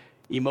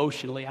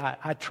 Emotionally,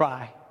 I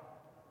try.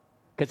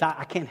 Because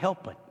I can't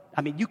help it.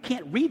 I mean, you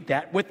can't read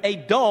that with a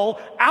dull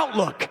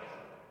outlook.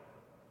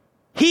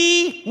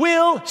 He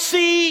will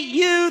see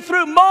you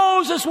through.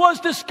 Moses was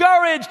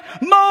discouraged.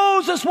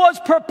 Moses was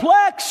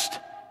perplexed.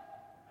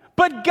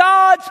 But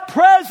God's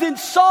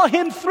presence saw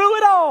him through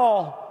it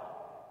all.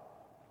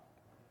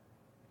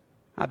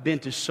 I've been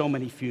to so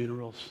many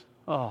funerals.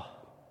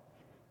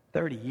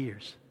 30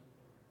 years.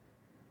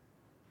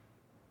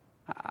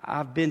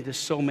 I've been to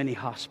so many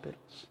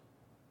hospitals.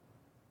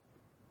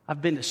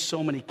 I've been to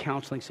so many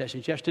counseling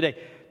sessions. Yesterday,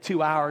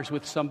 2 hours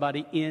with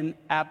somebody in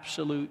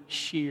absolute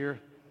sheer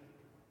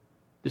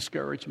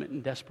discouragement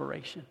and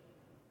desperation.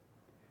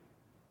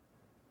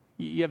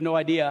 You have no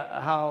idea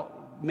how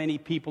many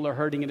people are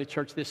hurting in a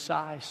church this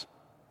size.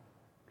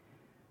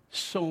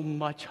 So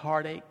much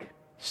heartache,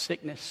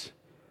 sickness,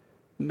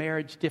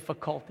 marriage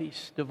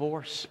difficulties,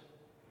 divorce.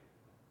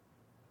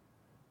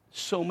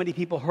 So many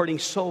people hurting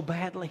so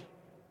badly.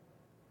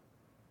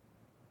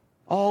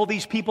 All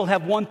these people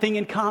have one thing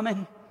in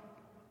common.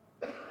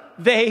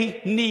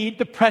 They need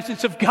the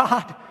presence of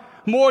God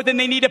more than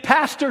they need a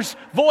pastor's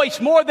voice,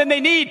 more than they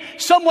need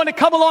someone to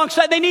come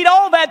alongside. They need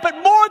all that, but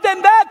more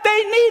than that,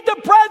 they need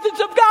the presence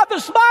of God, the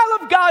smile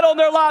of God on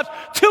their lives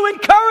to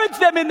encourage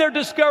them in their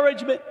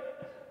discouragement.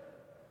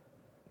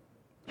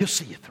 He'll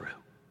see you through.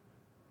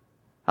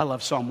 I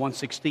love Psalm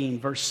 116,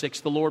 verse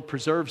 6. The Lord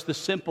preserves the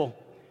simple.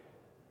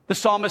 The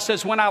psalmist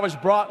says, when I was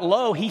brought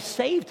low, He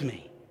saved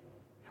me.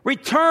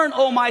 Return,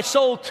 O my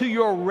soul, to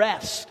your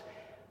rest.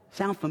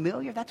 Sound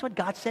familiar? That's what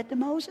God said to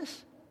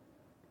Moses.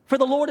 For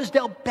the Lord has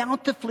dealt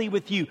bountifully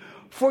with you.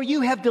 For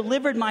you have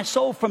delivered my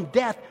soul from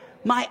death,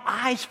 my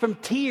eyes from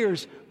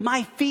tears,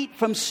 my feet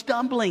from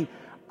stumbling.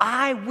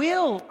 I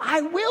will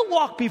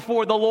walk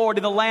before the Lord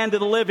in the land of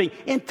the living.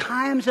 In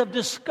times of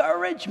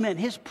discouragement,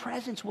 His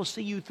presence will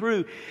see you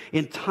through.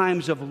 In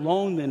times of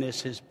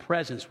loneliness, His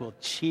presence will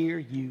cheer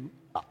you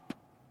up.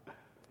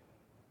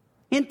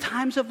 In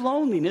times of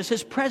loneliness,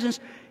 His presence,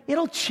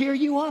 it'll cheer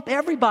you up.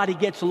 Everybody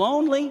gets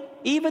lonely.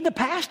 Even the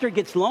pastor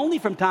gets lonely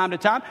from time to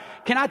time.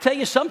 Can I tell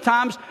you,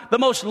 sometimes the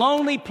most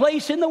lonely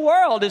place in the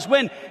world is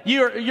when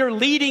you're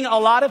leading a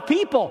lot of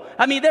people.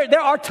 I mean, there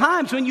are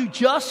times when you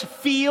just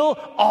feel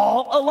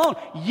all alone.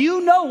 You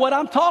know what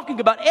I'm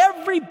talking about.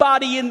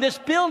 Everybody in this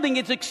building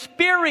has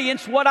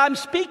experienced what I'm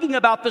speaking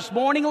about this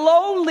morning,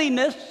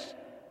 loneliness.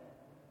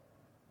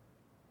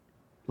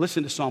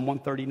 Listen to Psalm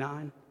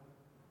 139.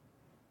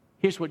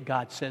 Here's what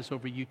God says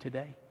over you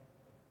today.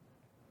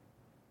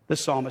 The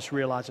psalmist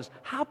realizes,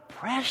 how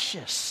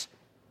precious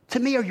to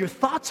me are your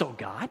thoughts, O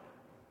God.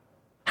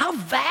 How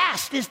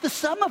vast is the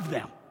sum of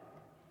them.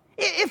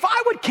 If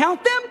I would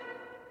count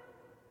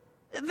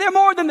them, they're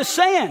more than the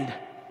sand.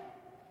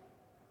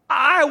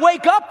 I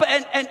wake up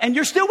and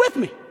you're still with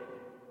me.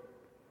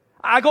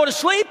 I go to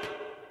sleep,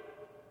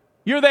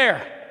 you're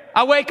there.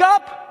 I wake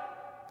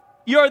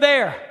up, you're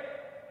there.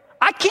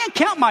 I can't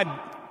count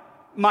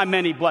my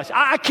many blessings.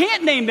 I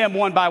can't name them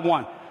one by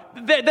one.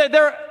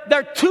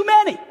 They're too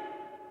many.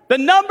 The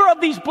number of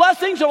these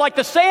blessings are like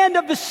the sand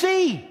of the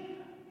sea.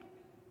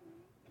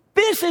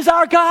 This is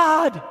our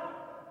God.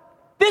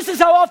 This is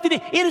how often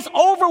it is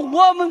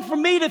overwhelming for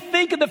me to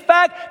think of the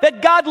fact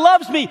that God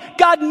loves me.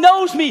 God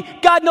knows me.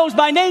 God knows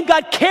my name.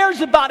 God cares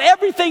about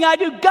everything I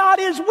do. God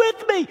is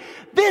with me.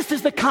 This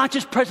is the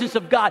conscious presence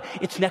of God.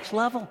 It's next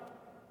level.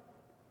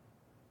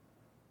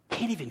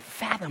 Can't even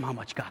fathom how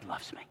much God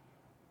loves me.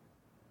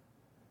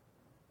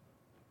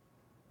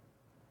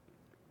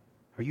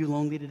 Are you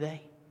lonely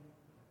today?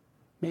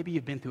 Maybe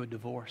you've been through a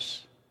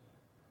divorce.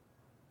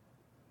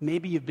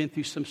 Maybe you've been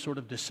through some sort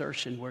of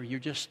desertion where you're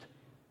just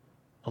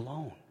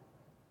alone.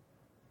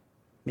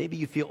 Maybe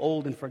you feel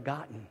old and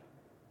forgotten.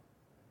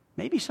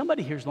 Maybe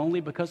somebody here is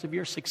lonely because of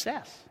your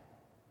success.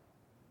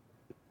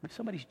 Maybe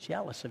somebody's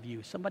jealous of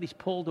you. Somebody's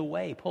pulled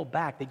away, pulled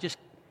back. They just...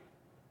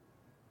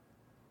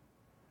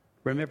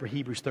 Remember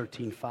Hebrews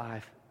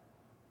 13:5.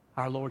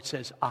 Our Lord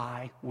says,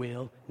 I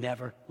will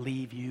never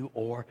leave you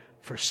or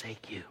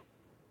forsake you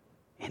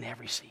in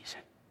every season.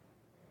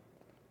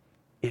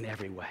 In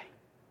every way.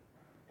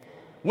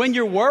 When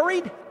you're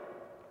worried,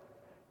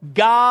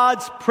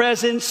 God's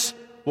presence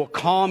will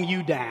calm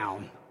you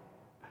down.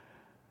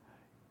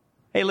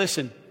 Hey,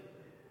 listen.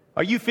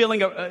 Are you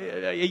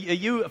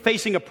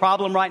facing a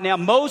problem right now?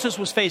 Moses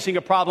was facing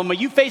a problem. Are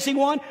you facing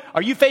one?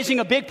 Are you facing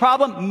a big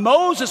problem?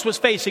 Moses was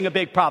facing a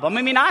big problem.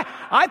 I mean,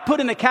 I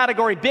put in the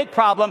category big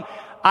problem.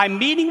 I'm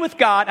meeting with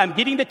God. I'm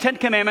getting the 10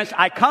 Commandments.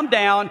 I come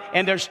down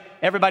and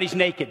everybody's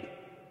naked.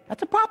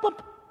 That's a problem.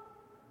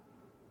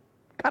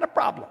 Got a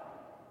problem.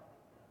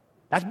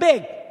 That's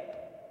big.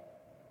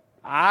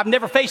 I've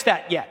never faced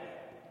that yet.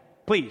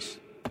 Please,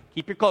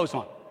 keep your clothes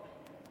on.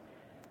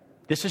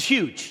 This is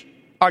huge.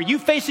 Are you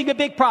facing a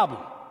big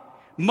problem?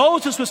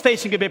 Moses was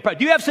facing a big problem.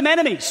 Do you have some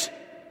enemies?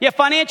 You have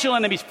financial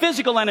enemies,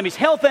 physical enemies,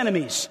 health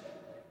enemies.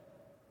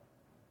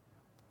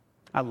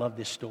 I love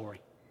this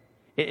story.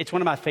 It's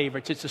one of my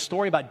favorites. It's a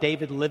story about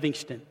David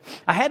Livingstone.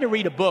 I had to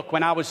read a book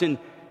when I was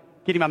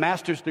getting my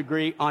master's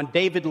degree on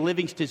David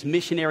Livingstone's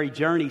missionary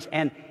journeys,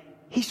 and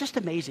he's just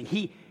amazing.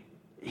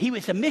 He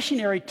was a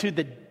missionary to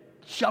the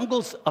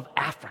jungles of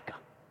Africa.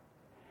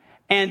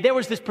 And there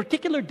was this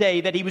particular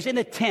day that he was in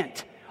a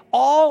tent,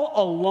 all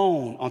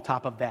alone on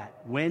top of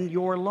that. When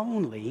you're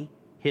lonely,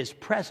 his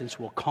presence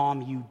will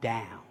calm you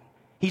down.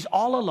 He's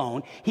all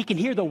alone. He can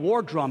hear the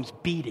war drums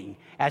beating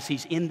as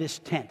he's in this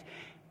tent.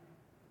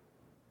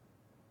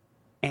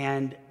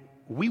 And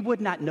we would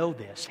not know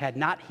this had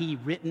not he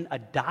written a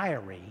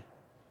diary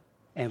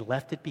and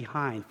left it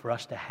behind for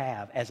us to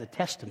have as a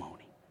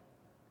testimony.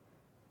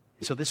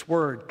 And so this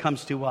word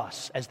comes to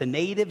us as the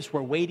natives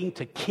were waiting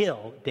to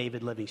kill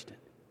David Livingstone.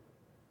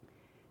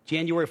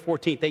 January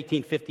 14th,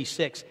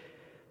 1856,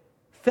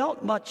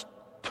 felt much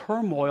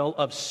turmoil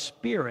of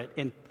spirit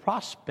in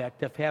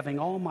prospect of having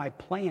all my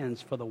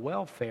plans for the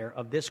welfare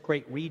of this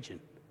great region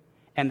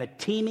and the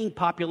teeming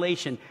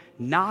population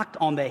knocked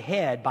on the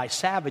head by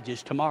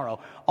savages tomorrow.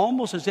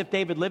 Almost as if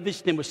David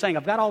Livingstone was saying,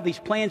 I've got all these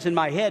plans in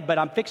my head, but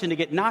I'm fixing to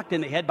get knocked in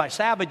the head by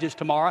savages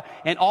tomorrow,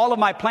 and all of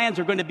my plans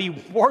are going to be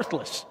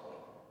worthless.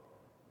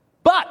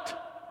 But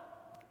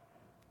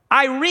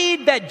I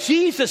read that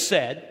Jesus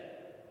said,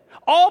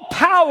 all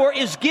power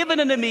is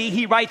given unto me,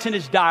 he writes in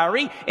his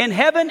diary, in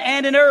heaven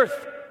and in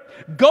earth.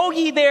 Go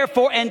ye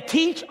therefore and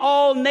teach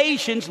all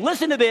nations.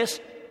 Listen to this.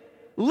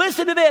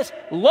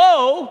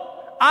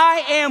 Lo,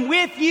 I am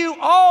with you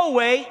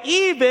always,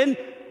 even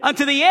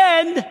unto the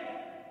end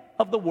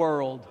of the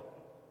world.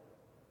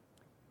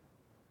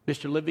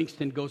 Mr.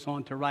 Livingstone goes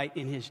on to write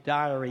in his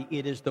diary,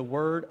 it is the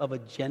word of a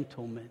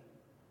gentleman.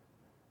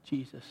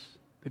 Jesus,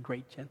 the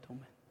great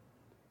gentleman.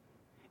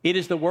 It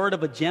is the word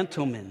of a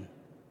gentleman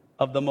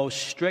of the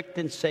most strict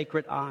and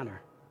sacred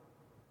honor.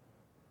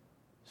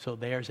 So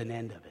there's an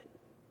end of it.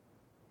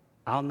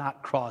 I'll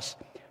not cross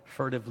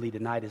furtively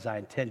tonight as I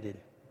intended.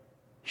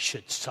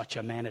 Should such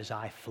a man as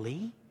I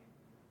flee?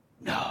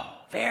 No,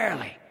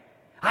 verily.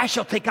 I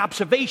shall take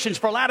observations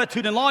for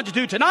latitude and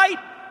longitude tonight,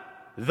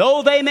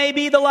 though they may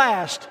be the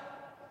last.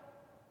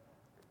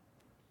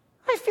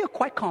 I feel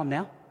quite calm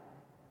now.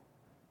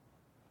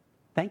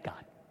 Thank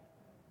God.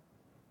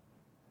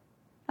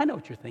 I know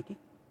what you're thinking.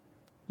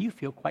 You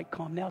feel quite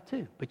calm now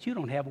too, but you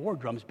don't have war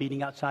drums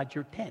beating outside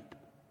your tent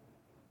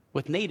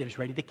with natives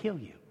ready to kill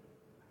you.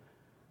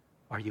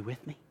 Are you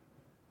with me?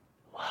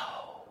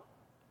 Whoa.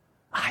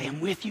 I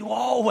am with you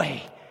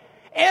always.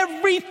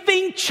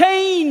 Everything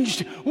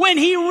changed when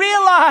he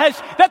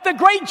realized that the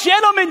great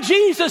gentleman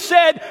Jesus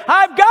said,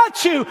 I've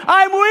got you.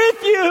 I'm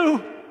with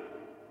you.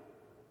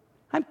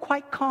 I'm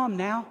quite calm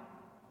now.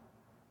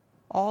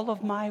 All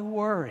of my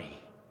worry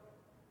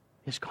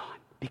is gone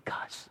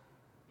because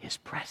his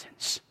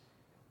presence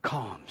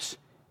calms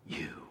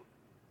you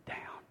down.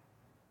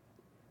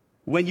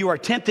 When you are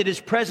tempted,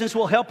 his presence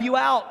will help you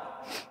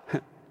out.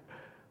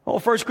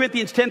 1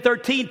 Corinthians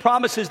 10:13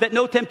 promises that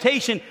no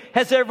temptation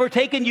has ever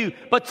taken you,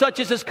 but such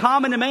as is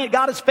common to man.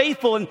 God is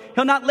faithful, and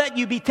he'll not let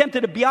you be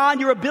tempted beyond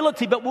your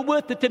ability, but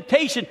with the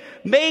temptation,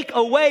 make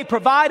a way,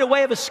 provide a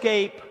way of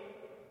escape.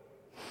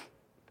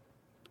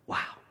 Wow.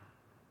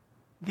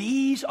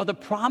 These are the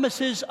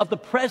promises of the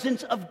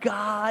presence of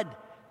God.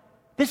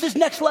 This is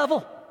next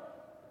level.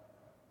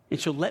 And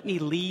so let me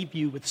leave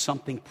you with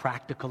something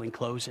practical in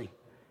closing.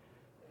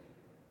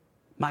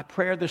 My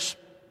prayer this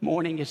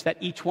morning is that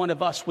each one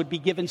of us would be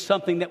given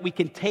something that we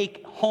can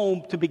take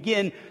home to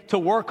begin to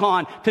work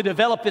on, to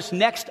develop this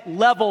next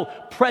level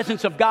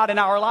presence of God in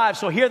our lives.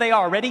 So here they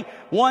are. Ready?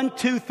 1,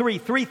 2, 3.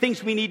 3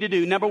 things we need to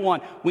do. Number 1,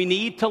 we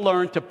need to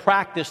learn to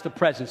practice the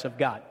presence of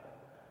God.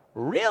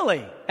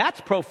 Really? That's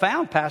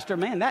profound, Pastor.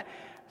 Man,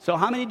 so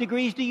how many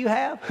degrees do you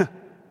have?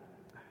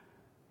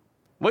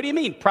 What do you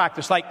mean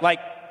practice?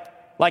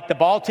 Like the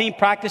ball team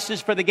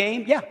practices for the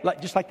game? Yeah,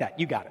 just like that.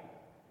 You got it.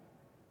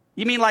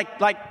 You mean like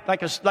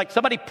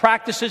somebody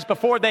practices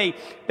before they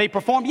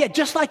perform? Yeah,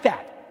 just like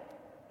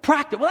that.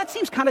 Practice. Well, that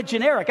seems kind of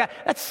generic.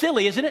 That's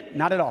silly, isn't it?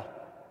 Not at all.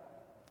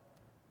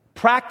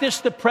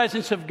 Practice the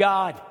presence of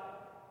God.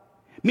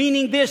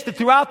 Meaning this, that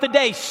throughout the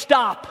day,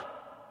 stop.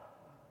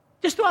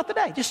 Just throughout the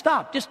day, just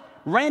stop. Just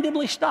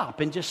randomly stop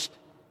and just,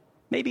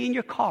 maybe in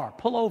your car,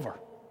 pull over.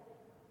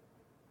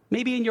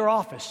 Maybe in your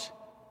office,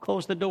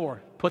 close the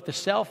door. Put the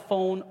cell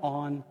phone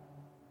on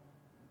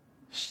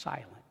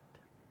silent.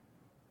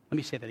 Let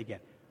me say that again.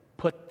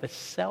 Put the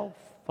cell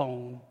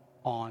phone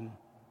on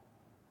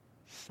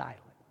silent.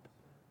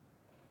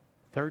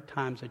 3rd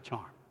time's a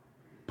charm.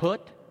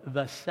 Put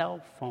the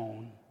cell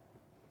phone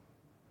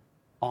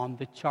on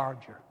the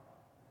charger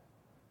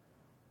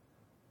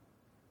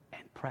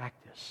and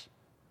practice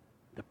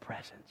the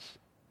presence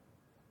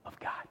of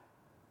God.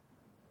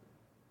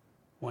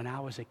 When I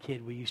was a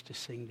kid, we used to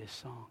sing this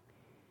song.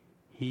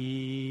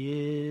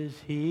 He is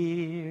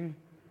here,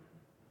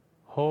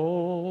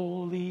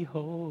 holy,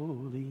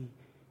 holy.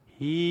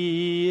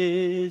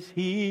 He is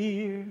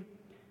here.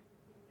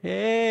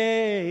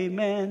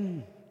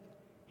 Amen.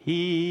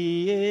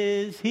 He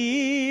is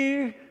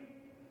here.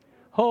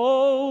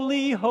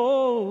 Holy,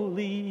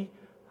 holy,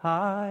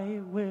 I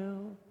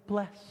will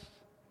bless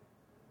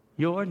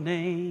your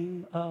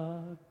name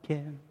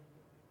again.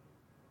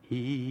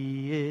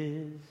 He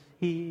is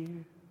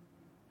here.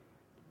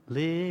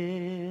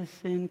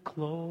 Listen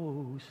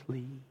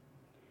closely.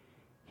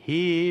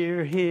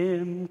 Hear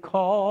him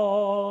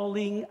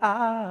calling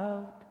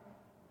out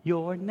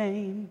your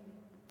name.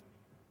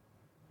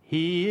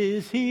 He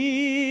is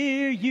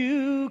here.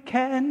 You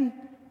can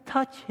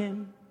touch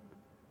him.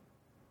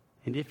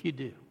 And if you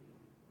do,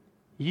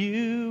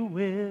 you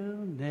will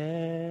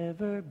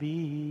never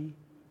be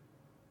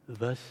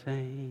the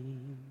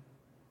same.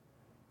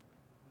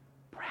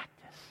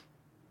 Practice.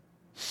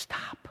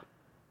 Stop.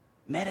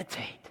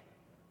 Meditate.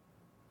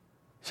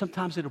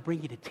 Sometimes it'll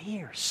bring you to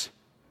tears.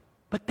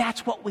 But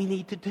that's what we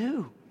need to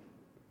do.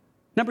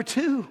 Number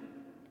 2,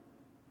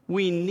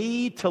 we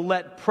need to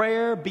let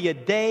prayer be a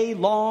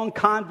day-long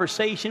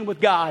conversation with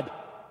God.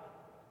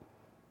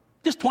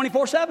 Just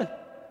 24/7.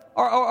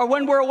 Or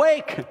when we're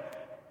awake.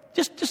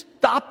 Just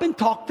stop and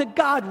talk to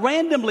God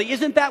randomly.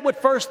 Isn't that what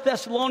 1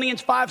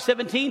 Thessalonians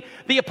 5:17,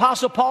 the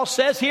Apostle Paul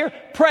says here?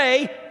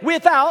 Pray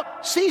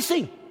without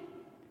ceasing.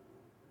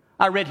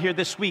 I read here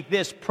this week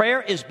this: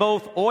 prayer is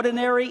both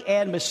ordinary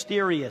and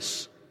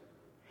mysterious.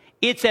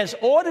 It's as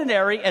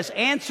ordinary as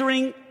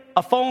answering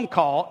a phone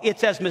call.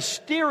 It's as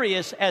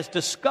mysterious as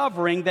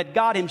discovering that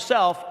God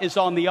himself is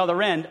on the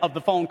other end of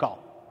the phone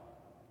call.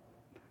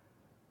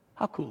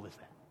 How cool is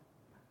that?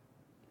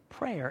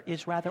 Prayer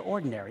is rather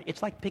ordinary.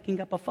 It's like picking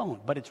up a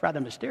phone, but it's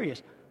rather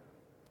mysterious.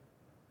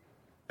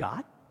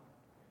 God?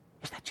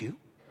 Is that you?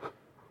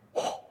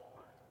 Oh,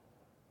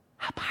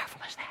 how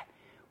powerful is that?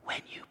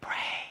 When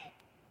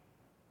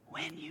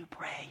you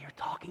pray, you're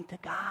talking to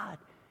God.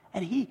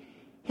 And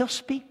He'll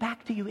speak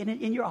back to you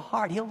in your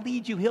heart. He'll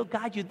lead you. He'll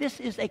guide you. This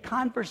is a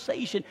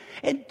conversation.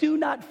 And do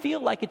not feel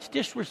like it's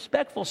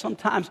disrespectful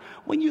sometimes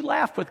when you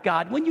laugh with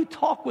God, when you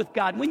talk with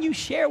God, when you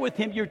share with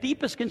him your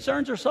deepest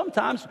concerns, or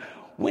sometimes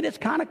when it's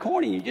kind of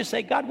corny. You just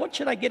say, God, what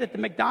should I get at the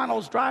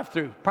McDonald's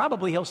drive-thru?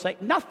 Probably he'll say,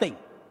 nothing.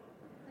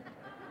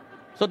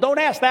 So don't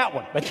ask that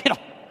one. But,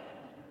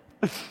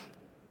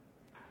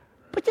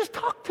 but just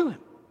talk to him.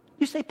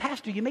 You say,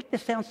 Pastor, you make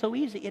this sound so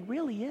easy. It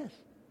really is.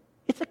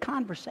 It's a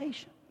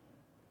conversation.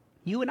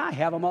 You and I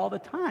have them all the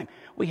time.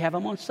 We have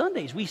them on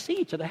Sundays. We see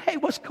each other. Hey,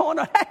 what's going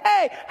on?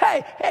 Hey,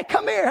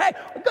 come here. Hey,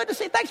 good to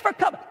see you. Thanks for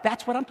coming.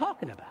 That's what I'm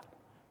talking about.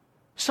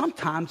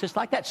 Sometimes it's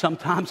like that.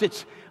 Sometimes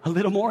it's a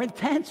little more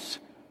intense.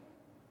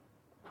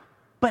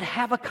 But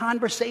have a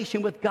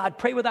conversation with God.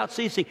 Pray without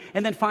ceasing.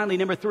 And then finally,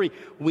 number 3,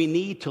 we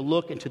need to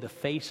look into the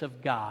face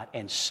of God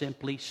and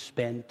simply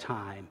spend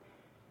time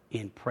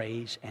in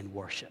praise and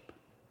worship.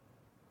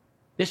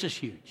 This is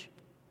huge.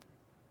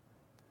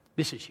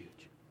 This is huge.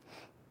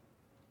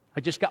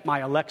 I just got my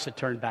Alexa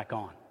turned back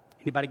on.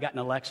 Anybody got an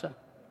Alexa?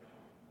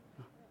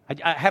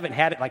 I haven't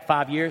had it like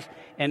 5 years,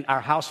 and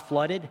our house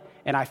flooded,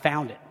 and I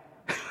found it.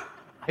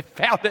 I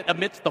found it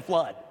amidst the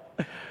flood.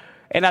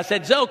 And I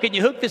said, Zoe, can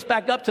you hook this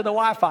back up to the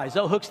Wi-Fi?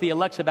 Zoe hooks the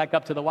Alexa back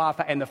up to the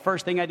Wi-Fi, and the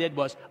first thing I did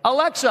was,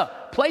 Alexa,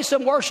 play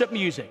some worship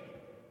music.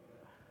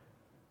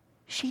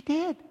 She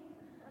did.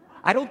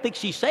 I don't think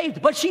she's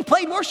saved, but she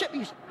played worship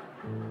music.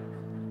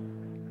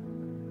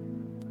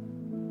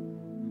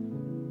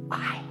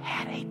 I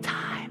had a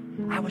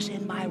time. I was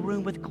in my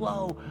room with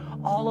Chloe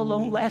all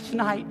alone last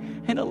night,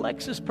 and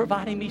Alexa's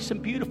providing me some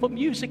beautiful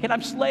music, and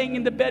I'm laying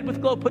in the bed with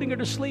Chloe, putting her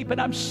to sleep,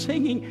 and I'm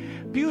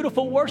singing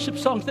beautiful worship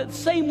songs, the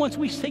same ones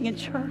we sing in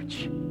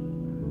church.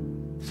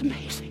 It's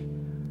amazing.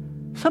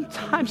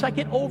 Sometimes I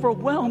get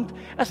overwhelmed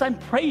as I'm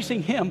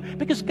praising him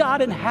because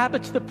God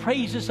inhabits the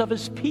praises of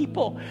his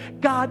people.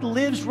 God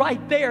lives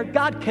right there.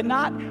 God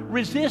cannot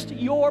resist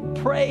your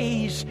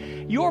praise.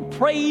 Your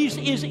praise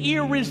is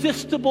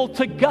irresistible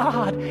to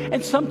God.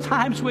 And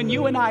sometimes when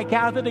you and I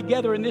gather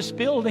together in this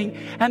building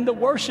and the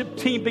worship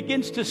team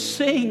begins to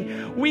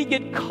sing, we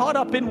get caught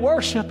up in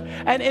worship.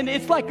 And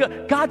it's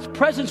like God's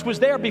presence was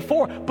there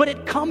before, but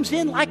it comes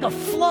in like a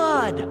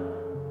flood.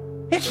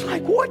 It's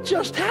like, what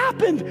just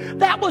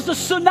happened? That was a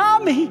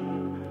tsunami.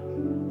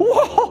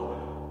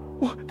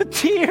 Whoa! The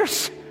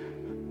tears,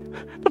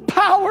 the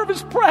power of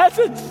his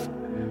presence.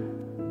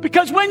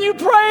 Because when you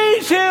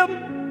praise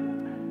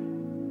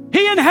him,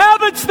 he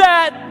inhabits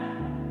that.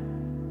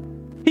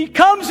 He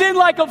comes in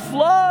like a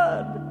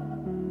flood.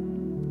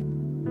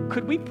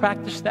 Could we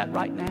practice that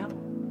right now?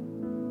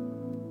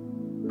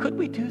 Could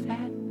we do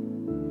that?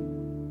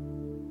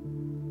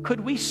 Could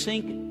we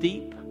sink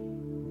deep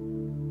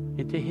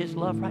into his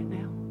love right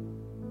now?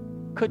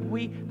 Could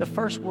we? The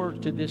first words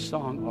to this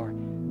song are,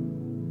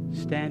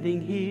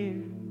 standing here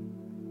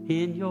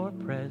in your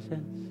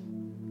presence.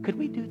 Could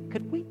we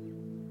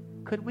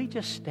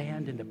just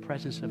stand in the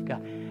presence of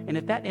God? And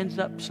if that ends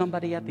up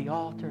somebody at the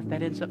altar, if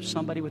that ends up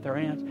somebody with their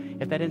hands,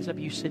 if that ends up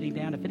you sitting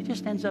down, if it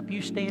just ends up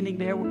you standing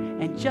there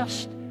and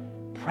just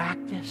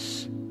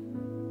practice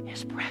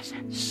his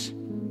presence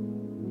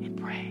in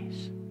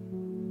praise.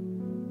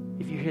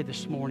 you're here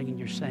this morning and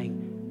you're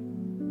saying,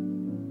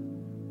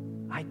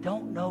 I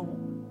don't know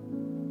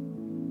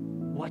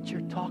what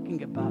you're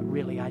talking about,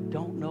 really. I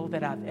don't know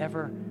that I've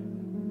ever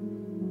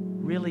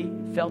really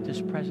felt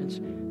his presence.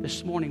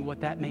 This morning,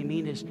 what that may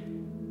mean is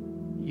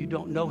you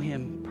don't know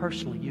him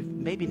personally. You've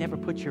maybe never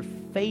put your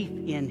faith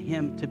in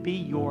him to be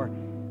your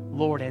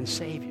Lord and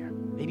Savior.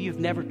 Maybe you've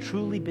never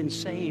truly been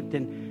saved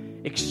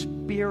and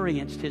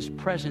experienced his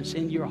presence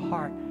in your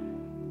heart.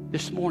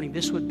 This morning,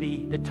 this would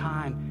be the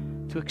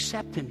time to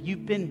accept him.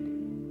 You've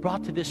been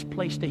brought to this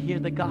place to hear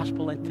the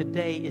gospel, and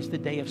today is the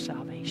day of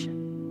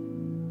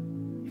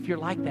salvation. If you're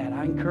like that,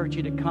 I encourage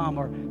you to come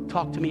or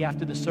talk to me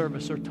after the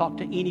service, or talk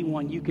to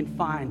anyone you can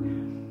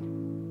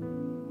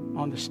find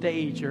on the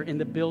stage or in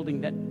the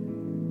building that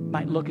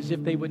might look as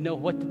if they would know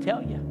what to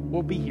tell you.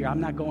 We'll be here.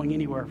 I'm not going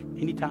anywhere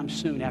anytime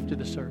soon after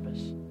the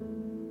service.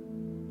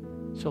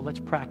 So let's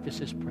practice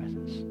his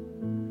presence.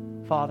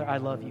 Father, I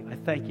love you. I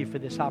thank you for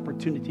this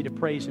opportunity to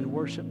praise and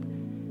worship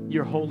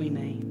your holy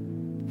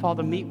name.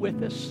 Father, meet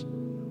with us.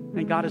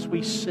 And God, as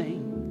we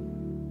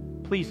sing,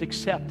 please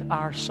accept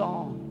our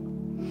song.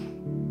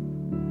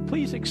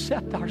 Please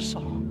accept our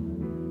song.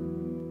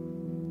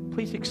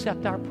 Please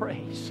accept our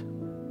praise.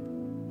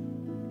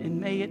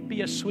 And may it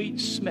be a sweet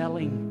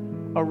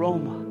smelling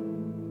aroma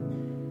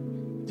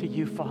to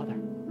you, Father.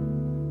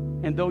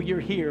 And though you're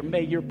here,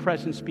 may your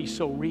presence be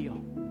so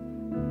real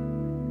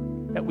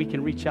that we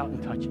can reach out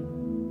and touch it.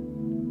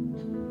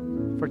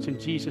 For it's in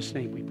Jesus'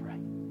 name we pray.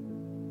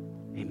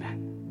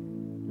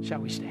 Amen. Shall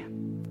we stand?